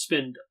can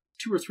spend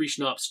 2 or 3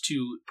 schnapps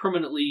to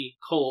permanently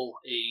cull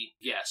a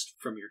guest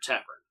from your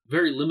tavern.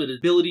 Very limited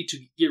ability to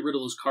get rid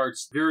of those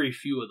cards. Very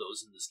few of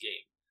those in this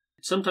game.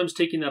 Sometimes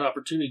taking that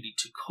opportunity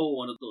to cull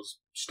one of those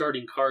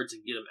starting cards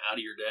and get them out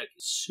of your deck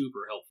is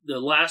super helpful. The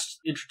last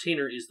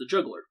entertainer is the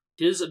juggler.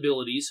 His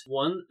abilities,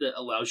 one that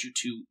allows you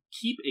to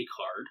keep a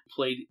card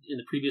played in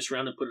the previous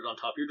round and put it on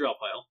top of your draw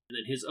pile. And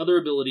then his other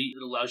ability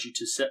that allows you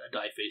to set a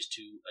die face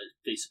to a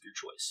face of your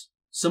choice.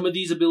 Some of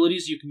these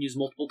abilities you can use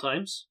multiple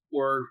times,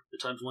 or the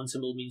times 1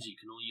 symbol means you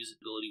can only use the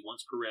ability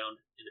once per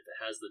round, and if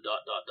it has the ...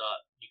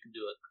 you can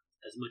do it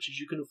as much as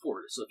you can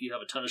afford. So if you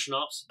have a ton of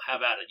schnapps,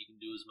 have at it. You can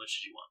do as much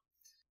as you want.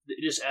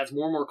 It just adds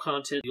more and more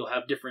content. You'll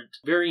have different,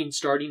 varying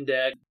starting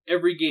deck.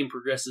 Every game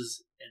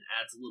progresses and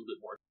adds a little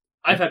bit more.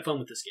 I've had fun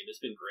with this game.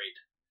 It's been great.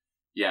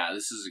 Yeah,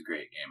 this is a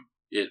great game.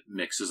 It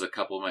mixes a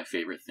couple of my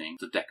favorite things.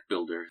 The deck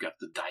builder, got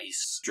the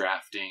dice,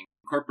 drafting.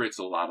 Incorporates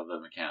a lot of the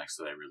mechanics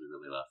that I really,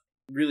 really love.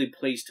 Really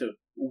plays to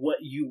what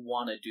you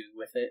want to do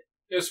with it.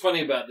 It was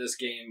funny about this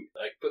game.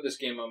 I put this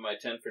game on my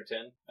 10 for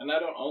 10, and I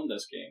don't own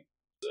this game.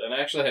 And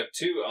I actually have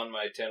 2 on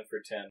my 10 for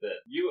 10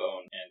 that you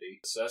own, Andy.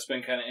 So that's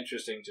been kind of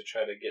interesting to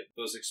try to get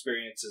those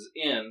experiences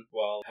in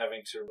while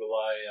having to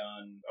rely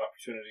on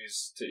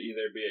opportunities to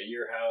either be at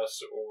your house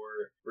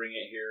or bring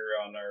it here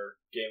on our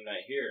game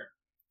night here.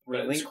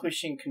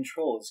 Relinquishing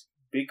control is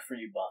big for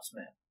you, boss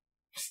man.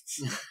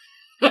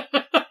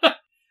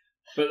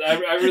 But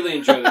I really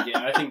enjoy the game.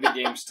 I think the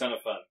game's a ton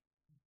of fun.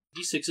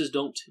 D6s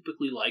don't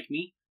typically like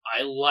me.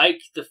 I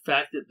like the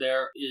fact that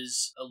there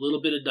is a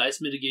little bit of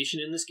dice mitigation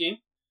in this game.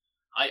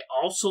 I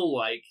also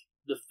like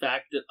the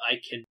fact that I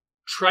can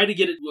try to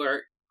get it where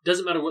it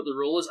doesn't matter what the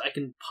roll is, I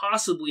can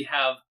possibly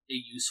have a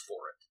use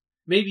for it.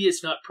 Maybe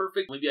it's not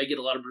perfect. Maybe I get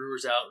a lot of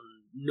brewers out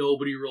and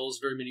nobody rolls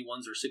very many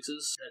 1s or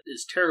 6s. That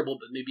is terrible,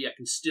 but maybe I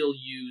can still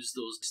use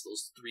those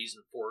 3s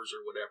and 4s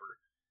or whatever.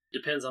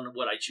 Depends on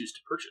what I choose to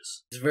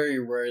purchase. It's very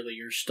rarely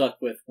you're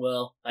stuck with,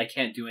 well, I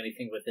can't do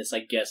anything with this. I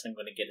guess I'm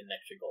going to get an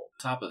extra gold.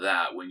 On top of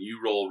that, when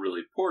you roll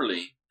really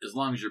poorly, as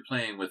long as you're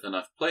playing with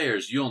enough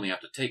players, you only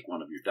have to take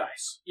 1 of your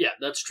dice. Yeah,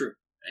 that's true.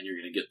 And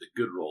you're going to get the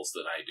good rolls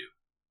that I do.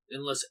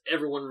 Unless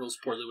everyone rolls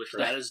poorly, which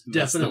Right. that has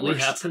definitely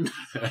happened.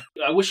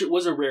 I wish it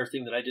was a rare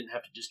thing that I didn't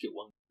have to just get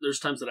 1. There's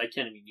times that I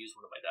can't even use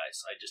 1 of my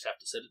dice. I just have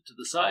to set it to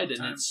the side,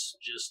 and it's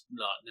just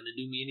not going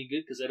to do me any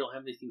good because I don't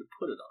have anything to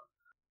put it on.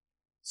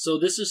 So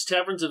this is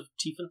Taverns of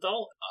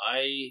Tiefenthal.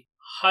 I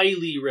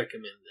highly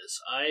recommend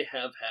this. I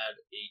have had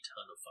a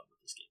ton of fun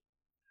with this game.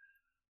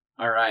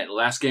 All right, the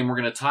last game we're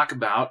going to talk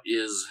about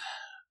is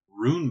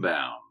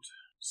Runebound,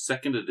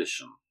 2nd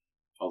edition.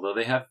 Although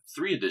they have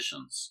 3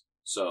 editions,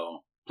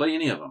 so play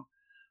any of them.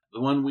 The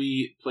one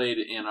we played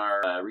in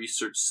our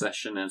research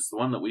session, and it's the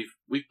one that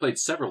we've played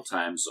several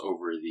times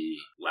over the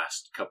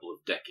last couple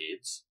of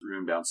decades,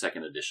 Runebound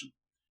 2nd edition.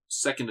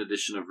 2nd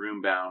edition of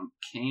Runebound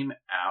came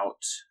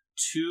out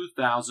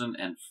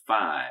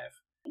 2005.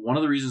 One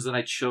of the reasons that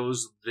I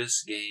chose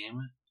this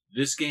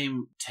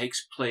game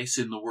takes place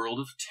in the world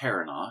of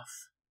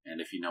Terranoth. And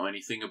if you know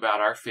anything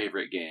about our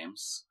favorite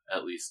games,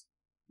 at least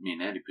me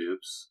and Andy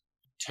Poops,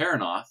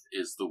 Terranoth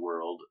is the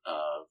world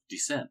of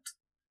Descent.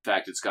 In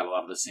fact, it's got a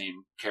lot of the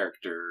same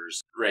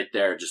characters. Right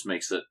there just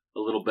makes it a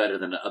little better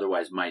than it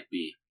otherwise might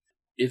be.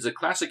 It's a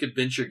classic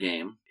adventure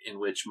game in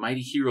which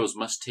mighty heroes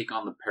must take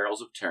on the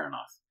perils of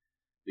Terranoth.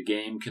 The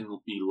game can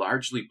be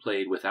largely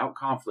played without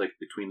conflict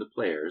between the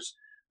players,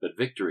 but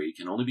victory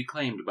can only be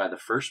claimed by the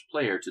first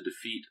player to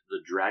defeat the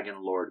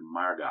Dragon Lord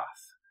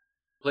Margoth.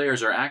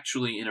 Players are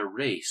actually in a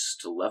race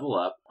to level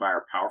up,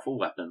 acquire powerful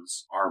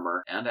weapons,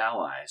 armor, and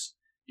allies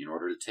in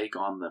order to take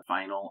on the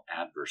final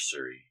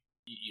adversary.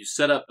 You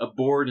set up a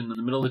board in the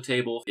middle of the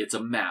table. It's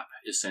a map,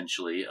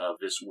 essentially, of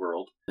this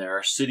world. There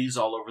are cities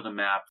all over the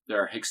map.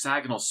 There are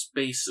hexagonal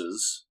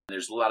spaces.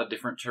 There's a lot of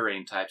different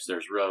terrain types.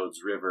 There's roads,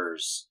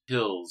 rivers,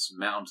 hills,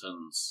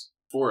 mountains,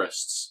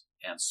 forests,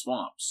 and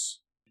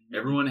swamps.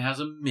 Everyone has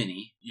a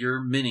mini. Your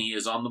mini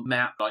is on the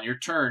map. On your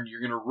turn,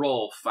 you're going to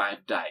roll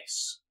 5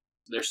 dice.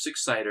 They're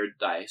 6-sided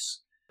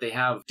dice. They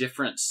have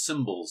different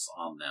symbols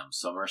on them.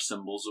 Some are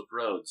symbols of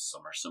roads,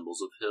 some are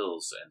symbols of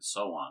hills, and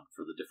so on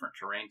for the different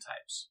terrain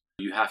types.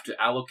 You have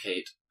to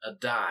allocate a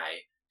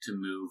die to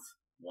move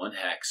 1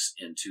 hex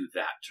into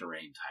that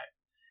terrain type.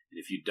 And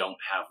if you don't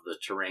have the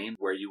terrain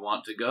where you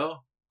want to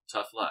go,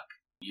 tough luck.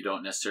 You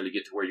don't necessarily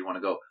get to where you want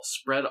to go.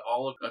 Spread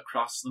all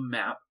across the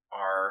map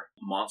are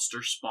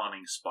monster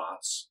spawning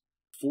spots.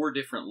 4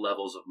 different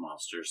levels of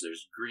monsters.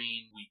 There's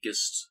green,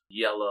 weakest,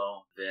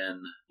 yellow,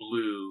 then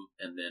blue,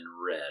 and then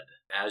red.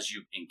 As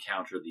you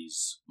encounter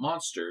these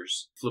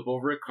monsters, flip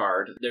over a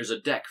card. There's a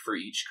deck for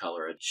each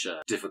color, each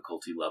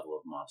difficulty level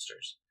of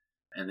monsters.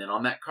 And then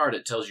on that card,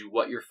 it tells you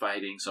what you're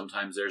fighting.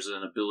 Sometimes there's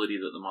an ability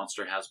that the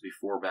monster has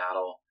before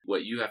battle.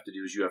 What you have to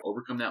do is you have to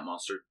overcome that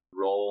monster,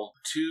 roll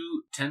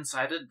 2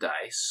 10-sided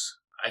dice.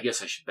 I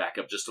guess I should back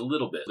up just a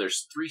little bit.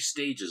 There's 3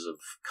 stages of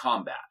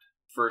combat.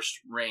 First,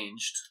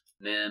 ranged,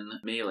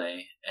 then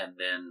melee, and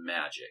then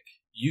magic.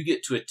 You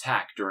get to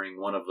attack during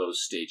one of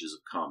those stages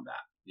of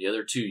combat. The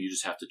other 2, you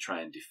just have to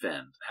try and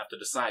defend. Have to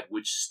decide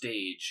which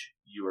stage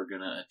you are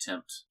going to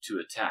attempt to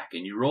attack.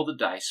 And you roll the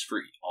dice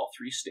for all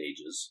 3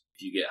 stages.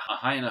 If you get a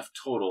high enough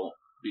total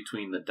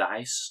between the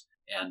dice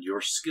and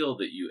your skill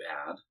that you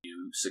add,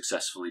 you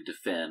successfully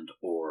defend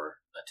or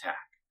attack.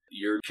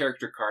 Your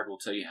character card will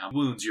tell you how many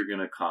wounds you're going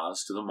to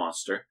cause to the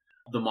monster.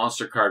 The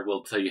monster card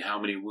will tell you how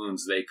many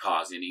wounds they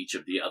cause in each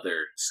of the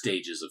other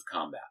stages of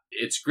combat.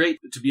 It's great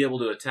to be able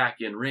to attack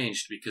in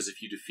ranged because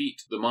if you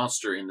defeat the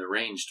monster in the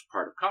ranged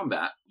part of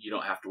combat, you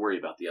don't have to worry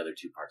about the other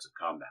 2 parts of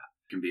combat.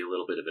 It can be a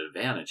little bit of an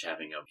advantage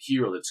having a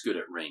hero that's good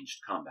at ranged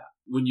combat.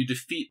 When you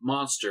defeat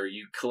monster,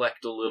 you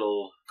collect a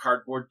little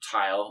cardboard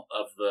tile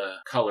of the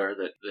color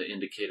that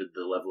indicated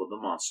the level of the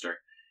monster.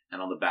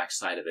 And on the back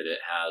side of it, it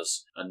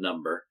has a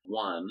number,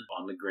 1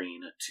 on the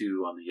green,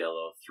 2 on the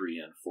yellow, 3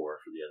 and 4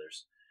 for the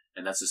others.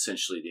 And that's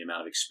essentially the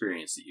amount of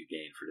experience that you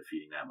gain for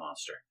defeating that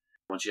monster.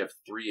 Once you have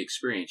 3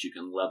 experience, you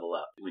can level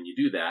up. When you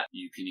do that,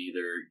 you can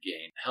either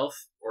gain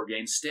health or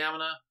gain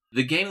stamina.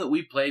 The game that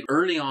we played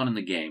early on in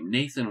the game,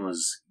 Nathan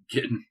was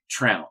getting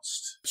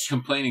trounced,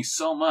 complaining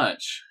so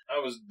much.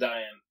 I was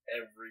dying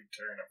every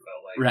turn, it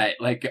felt like. Right,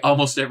 like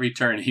almost every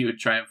turn he would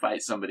try and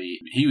fight somebody.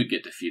 He would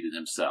get defeated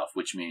himself,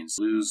 which means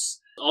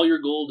lose all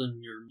your gold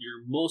and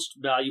your most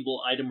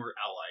valuable item or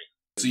ally.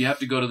 So you have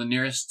to go to the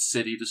nearest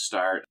city to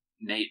start.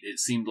 Nate, it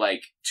seemed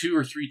like 2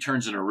 or 3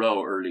 turns in a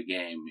row early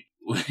game,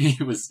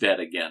 he was dead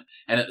again.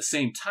 And at the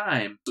same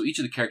time, so each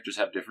of the characters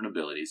have different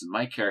abilities, and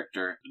my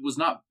character was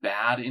not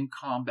bad in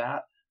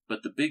combat,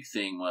 but the big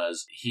thing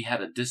was he had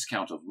a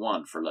discount of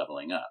 1 for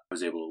leveling up. I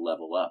was able to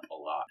level up a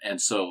lot.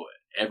 And so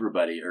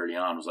everybody early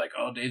on was like,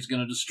 oh, Dave's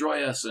going to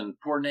destroy us, and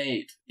poor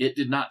Nate. It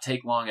did not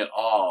take long at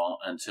all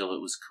until it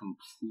was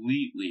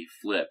completely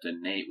flipped,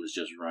 and Nate was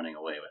just running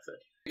away with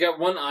it. I got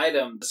 1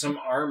 item, some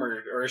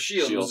armor, or a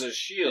shield. It was a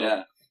shield.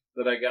 Yeah.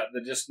 That I got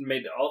that just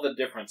made all the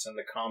difference in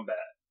the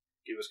combat.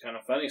 It was kind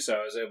of funny, so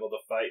I was able to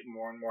fight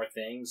more and more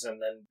things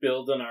and then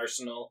build an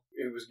arsenal.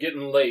 It was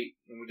getting late,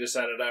 and we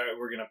decided, all right,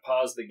 we're going to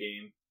pause the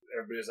game.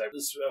 Everybody's like,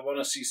 I want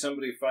to see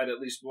somebody fight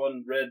at least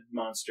 1 red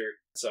monster.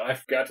 So I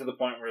got to the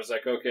point where I was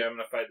like, okay, I'm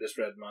going to fight this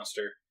red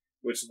monster,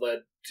 which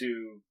led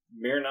to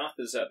Mirnoth.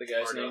 Is that the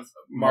guy's name?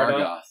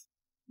 Margoth.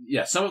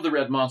 Yeah, some of the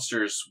red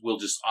monsters will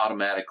just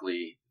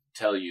automatically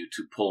tell you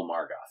to pull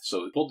Margoth.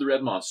 So we pulled the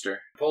red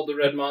monster. Pulled the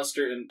red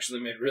monster and actually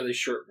made really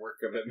short work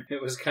of him.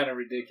 It was kind of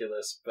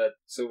ridiculous. But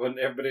so when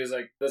everybody was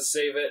like, let's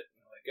save it,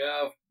 I'm like,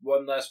 oh,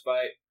 1 last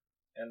fight.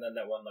 And then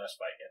that 1 last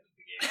fight ended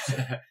the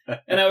game. So.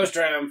 And I was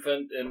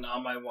triumphant, and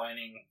all my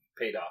whining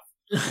paid off.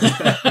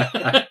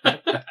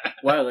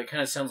 Wow, that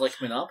kind of sounds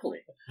like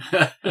Monopoly.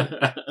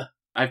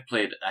 I've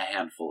played a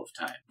handful of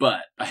times,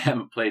 but I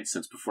haven't played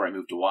since before I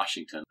moved to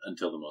Washington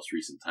until the most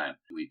recent time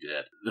we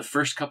did. The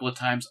first couple of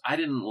times, I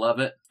didn't love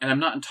it, and I'm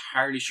not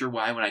entirely sure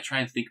why. When I try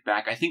and think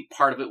back, I think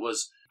part of it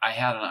was I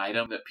had an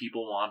item that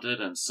people wanted,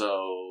 and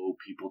so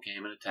people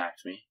came and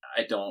attacked me.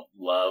 I don't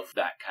love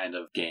that kind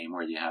of game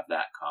where you have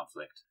that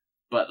conflict.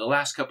 But the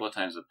last couple of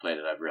times I've played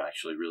it, I've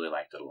actually really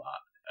liked it a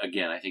lot.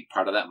 Again, I think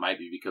part of that might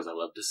be because I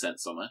love Descent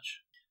so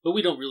much. But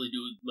we don't really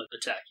do much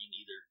attacking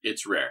either.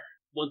 It's rare.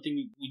 One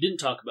thing we didn't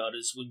talk about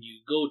is when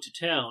you go to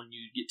town,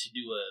 you get to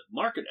do a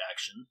market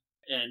action.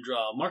 and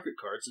draw market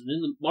cards. And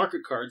in the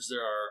market cards,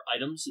 there are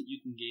items that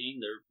you can gain.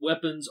 There are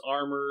weapons,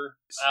 armor,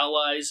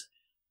 allies.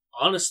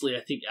 Honestly,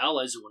 I think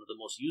allies are one of the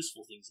most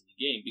useful things in the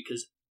game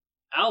because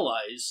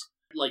allies,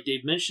 like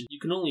Dave mentioned, you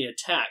can only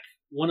attack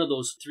one of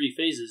those 3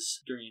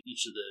 phases during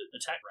each of the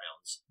attack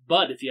rounds.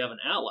 But if you have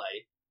an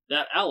ally,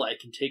 that ally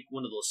can take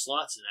one of those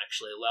slots and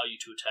actually allow you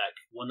to attack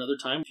one other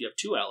time. If you have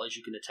 2 allies,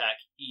 you can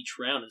attack each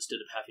round instead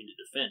of having to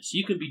defend. So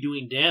you can be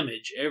doing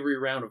damage every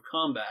round of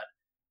combat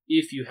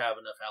if you have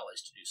enough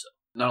allies to do so.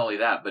 Not only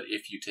that, but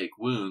if you take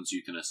wounds,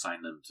 you can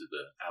assign them to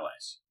the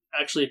allies.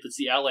 Actually, if it's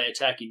the ally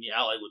attacking, the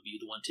ally would be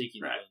the one taking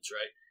the wounds,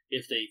 right?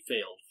 If they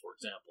failed, for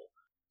example.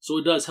 So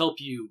it does help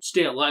you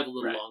stay alive a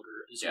little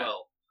longer as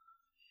well.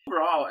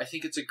 Overall, I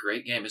think it's a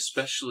great game,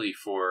 especially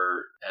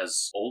for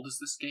as old as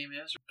this game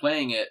is.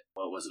 Playing it,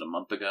 what was it, a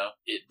month ago?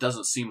 It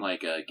doesn't seem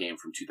like a game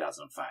from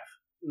 2005.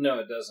 No,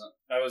 it doesn't.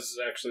 I was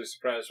actually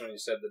surprised when you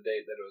said the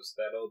date that it was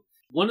that old.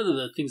 One of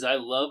the things I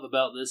love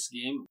about this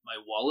game, my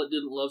wallet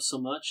didn't love so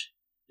much,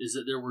 is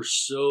that there were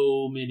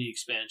so many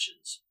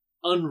expansions.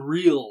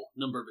 Unreal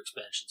number of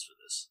expansions for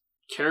this.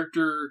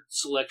 Character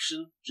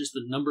selection, just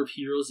the number of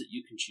heroes that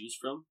you can choose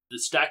from. The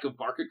stack of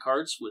market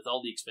cards with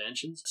all the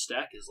expansions,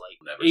 stack is like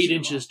 8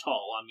 inches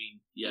tall. I mean,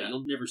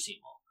 you'll never see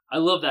them all. I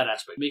love that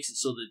aspect. It makes it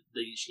so that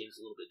each game is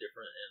a little bit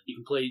different, and you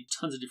can play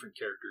tons of different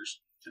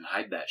characters. And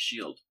hide that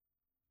shield.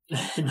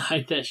 And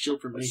hide that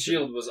shield from me. The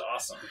shield was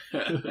awesome.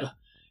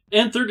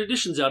 And 3rd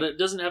edition's out. It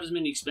doesn't have as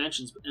many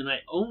expansions, and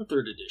I own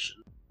 3rd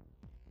edition.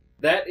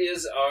 That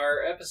is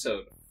our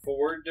episode.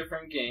 4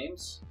 different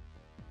games.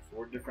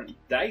 4 different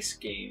dice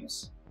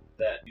games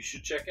that you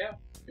should check out.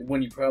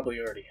 One you probably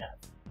already have.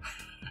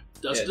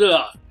 Dust it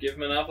off. Give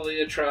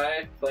Monopoly a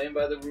try. Playing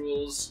by the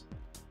rules.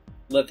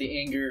 Let the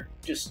anger,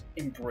 just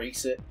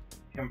embrace it.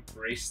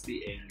 Embrace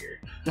the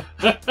anger.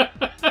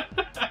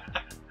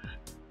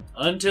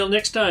 Until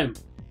next time.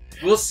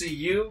 We'll see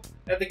you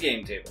at the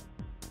game table.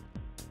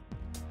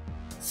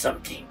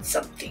 Something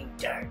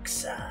dark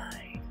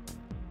side.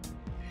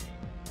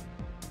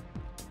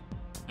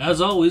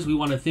 As always, we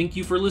want to thank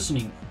you for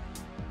listening.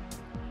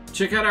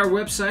 Check out our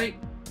website.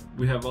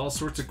 We have all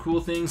sorts of cool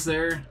things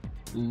there.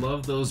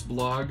 Love those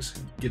blogs.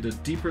 Get a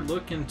deeper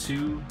look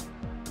into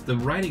the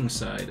writing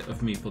side of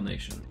Meeple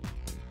Nation.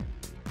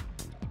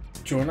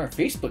 Join our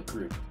Facebook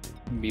group,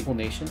 Meeple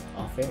Nation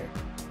Off Air.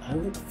 I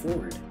look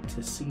forward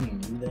to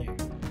seeing you there.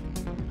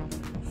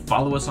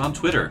 Follow us on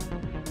Twitter,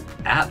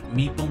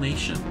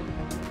 @MeepleNation.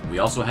 We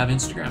also have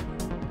Instagram.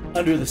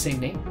 Under the same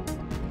name.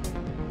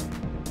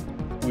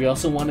 We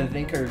also want to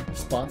thank our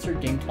sponsor,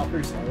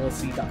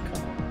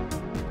 GameToppersLLC.com.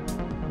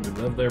 We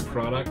love their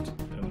product,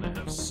 and they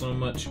have so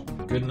much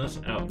goodness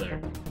out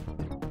there.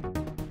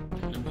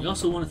 And we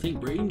also want to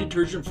thank Braden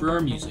Detergent for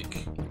our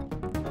music.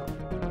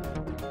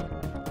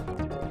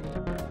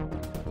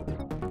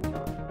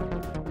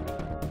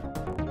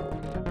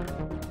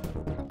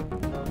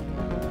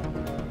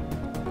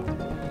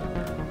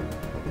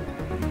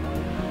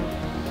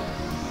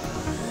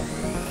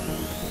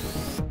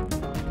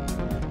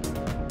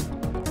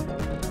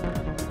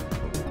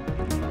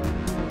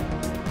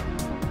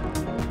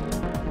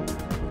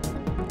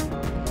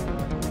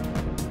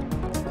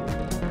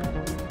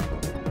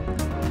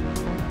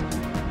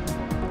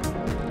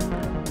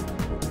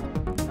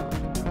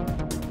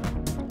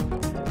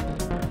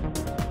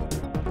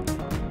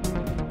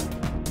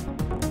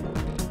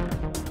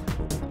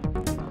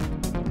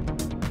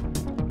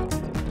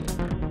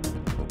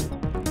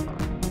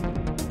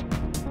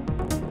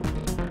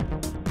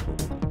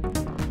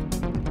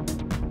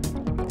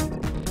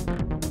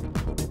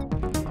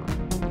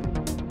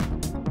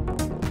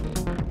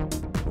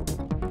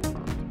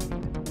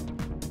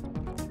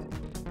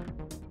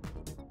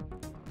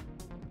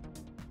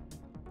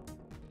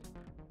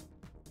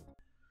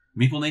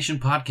 Meeple Nation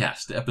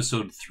Podcast,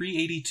 episode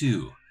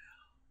 382.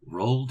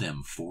 Roll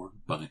them 4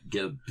 I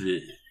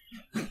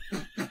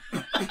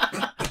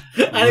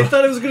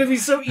thought it was going to be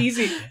so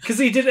easy because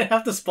he didn't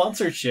have the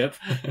sponsorship.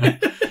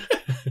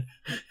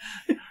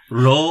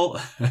 Roll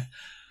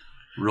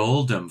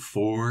them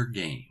 4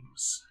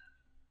 games.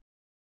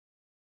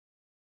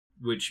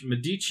 Which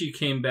Medici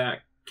came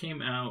back.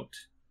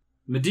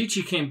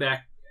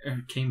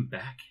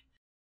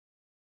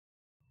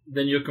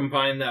 Then you'll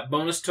combine that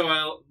bonus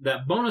toil.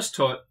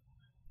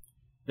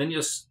 Then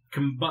you'll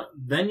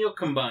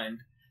combine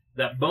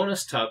that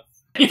bonus tub.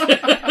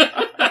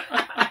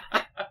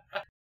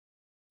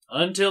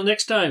 Until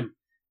next time.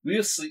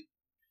 We'll see.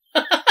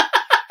 That's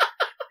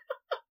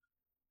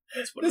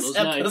one of those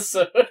nights.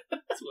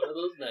 It's one of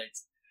those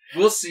nights.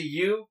 We'll see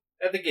you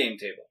at the game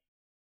table.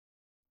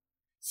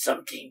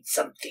 Something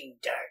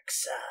dark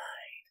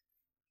side.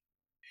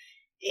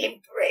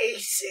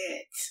 Embrace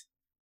it.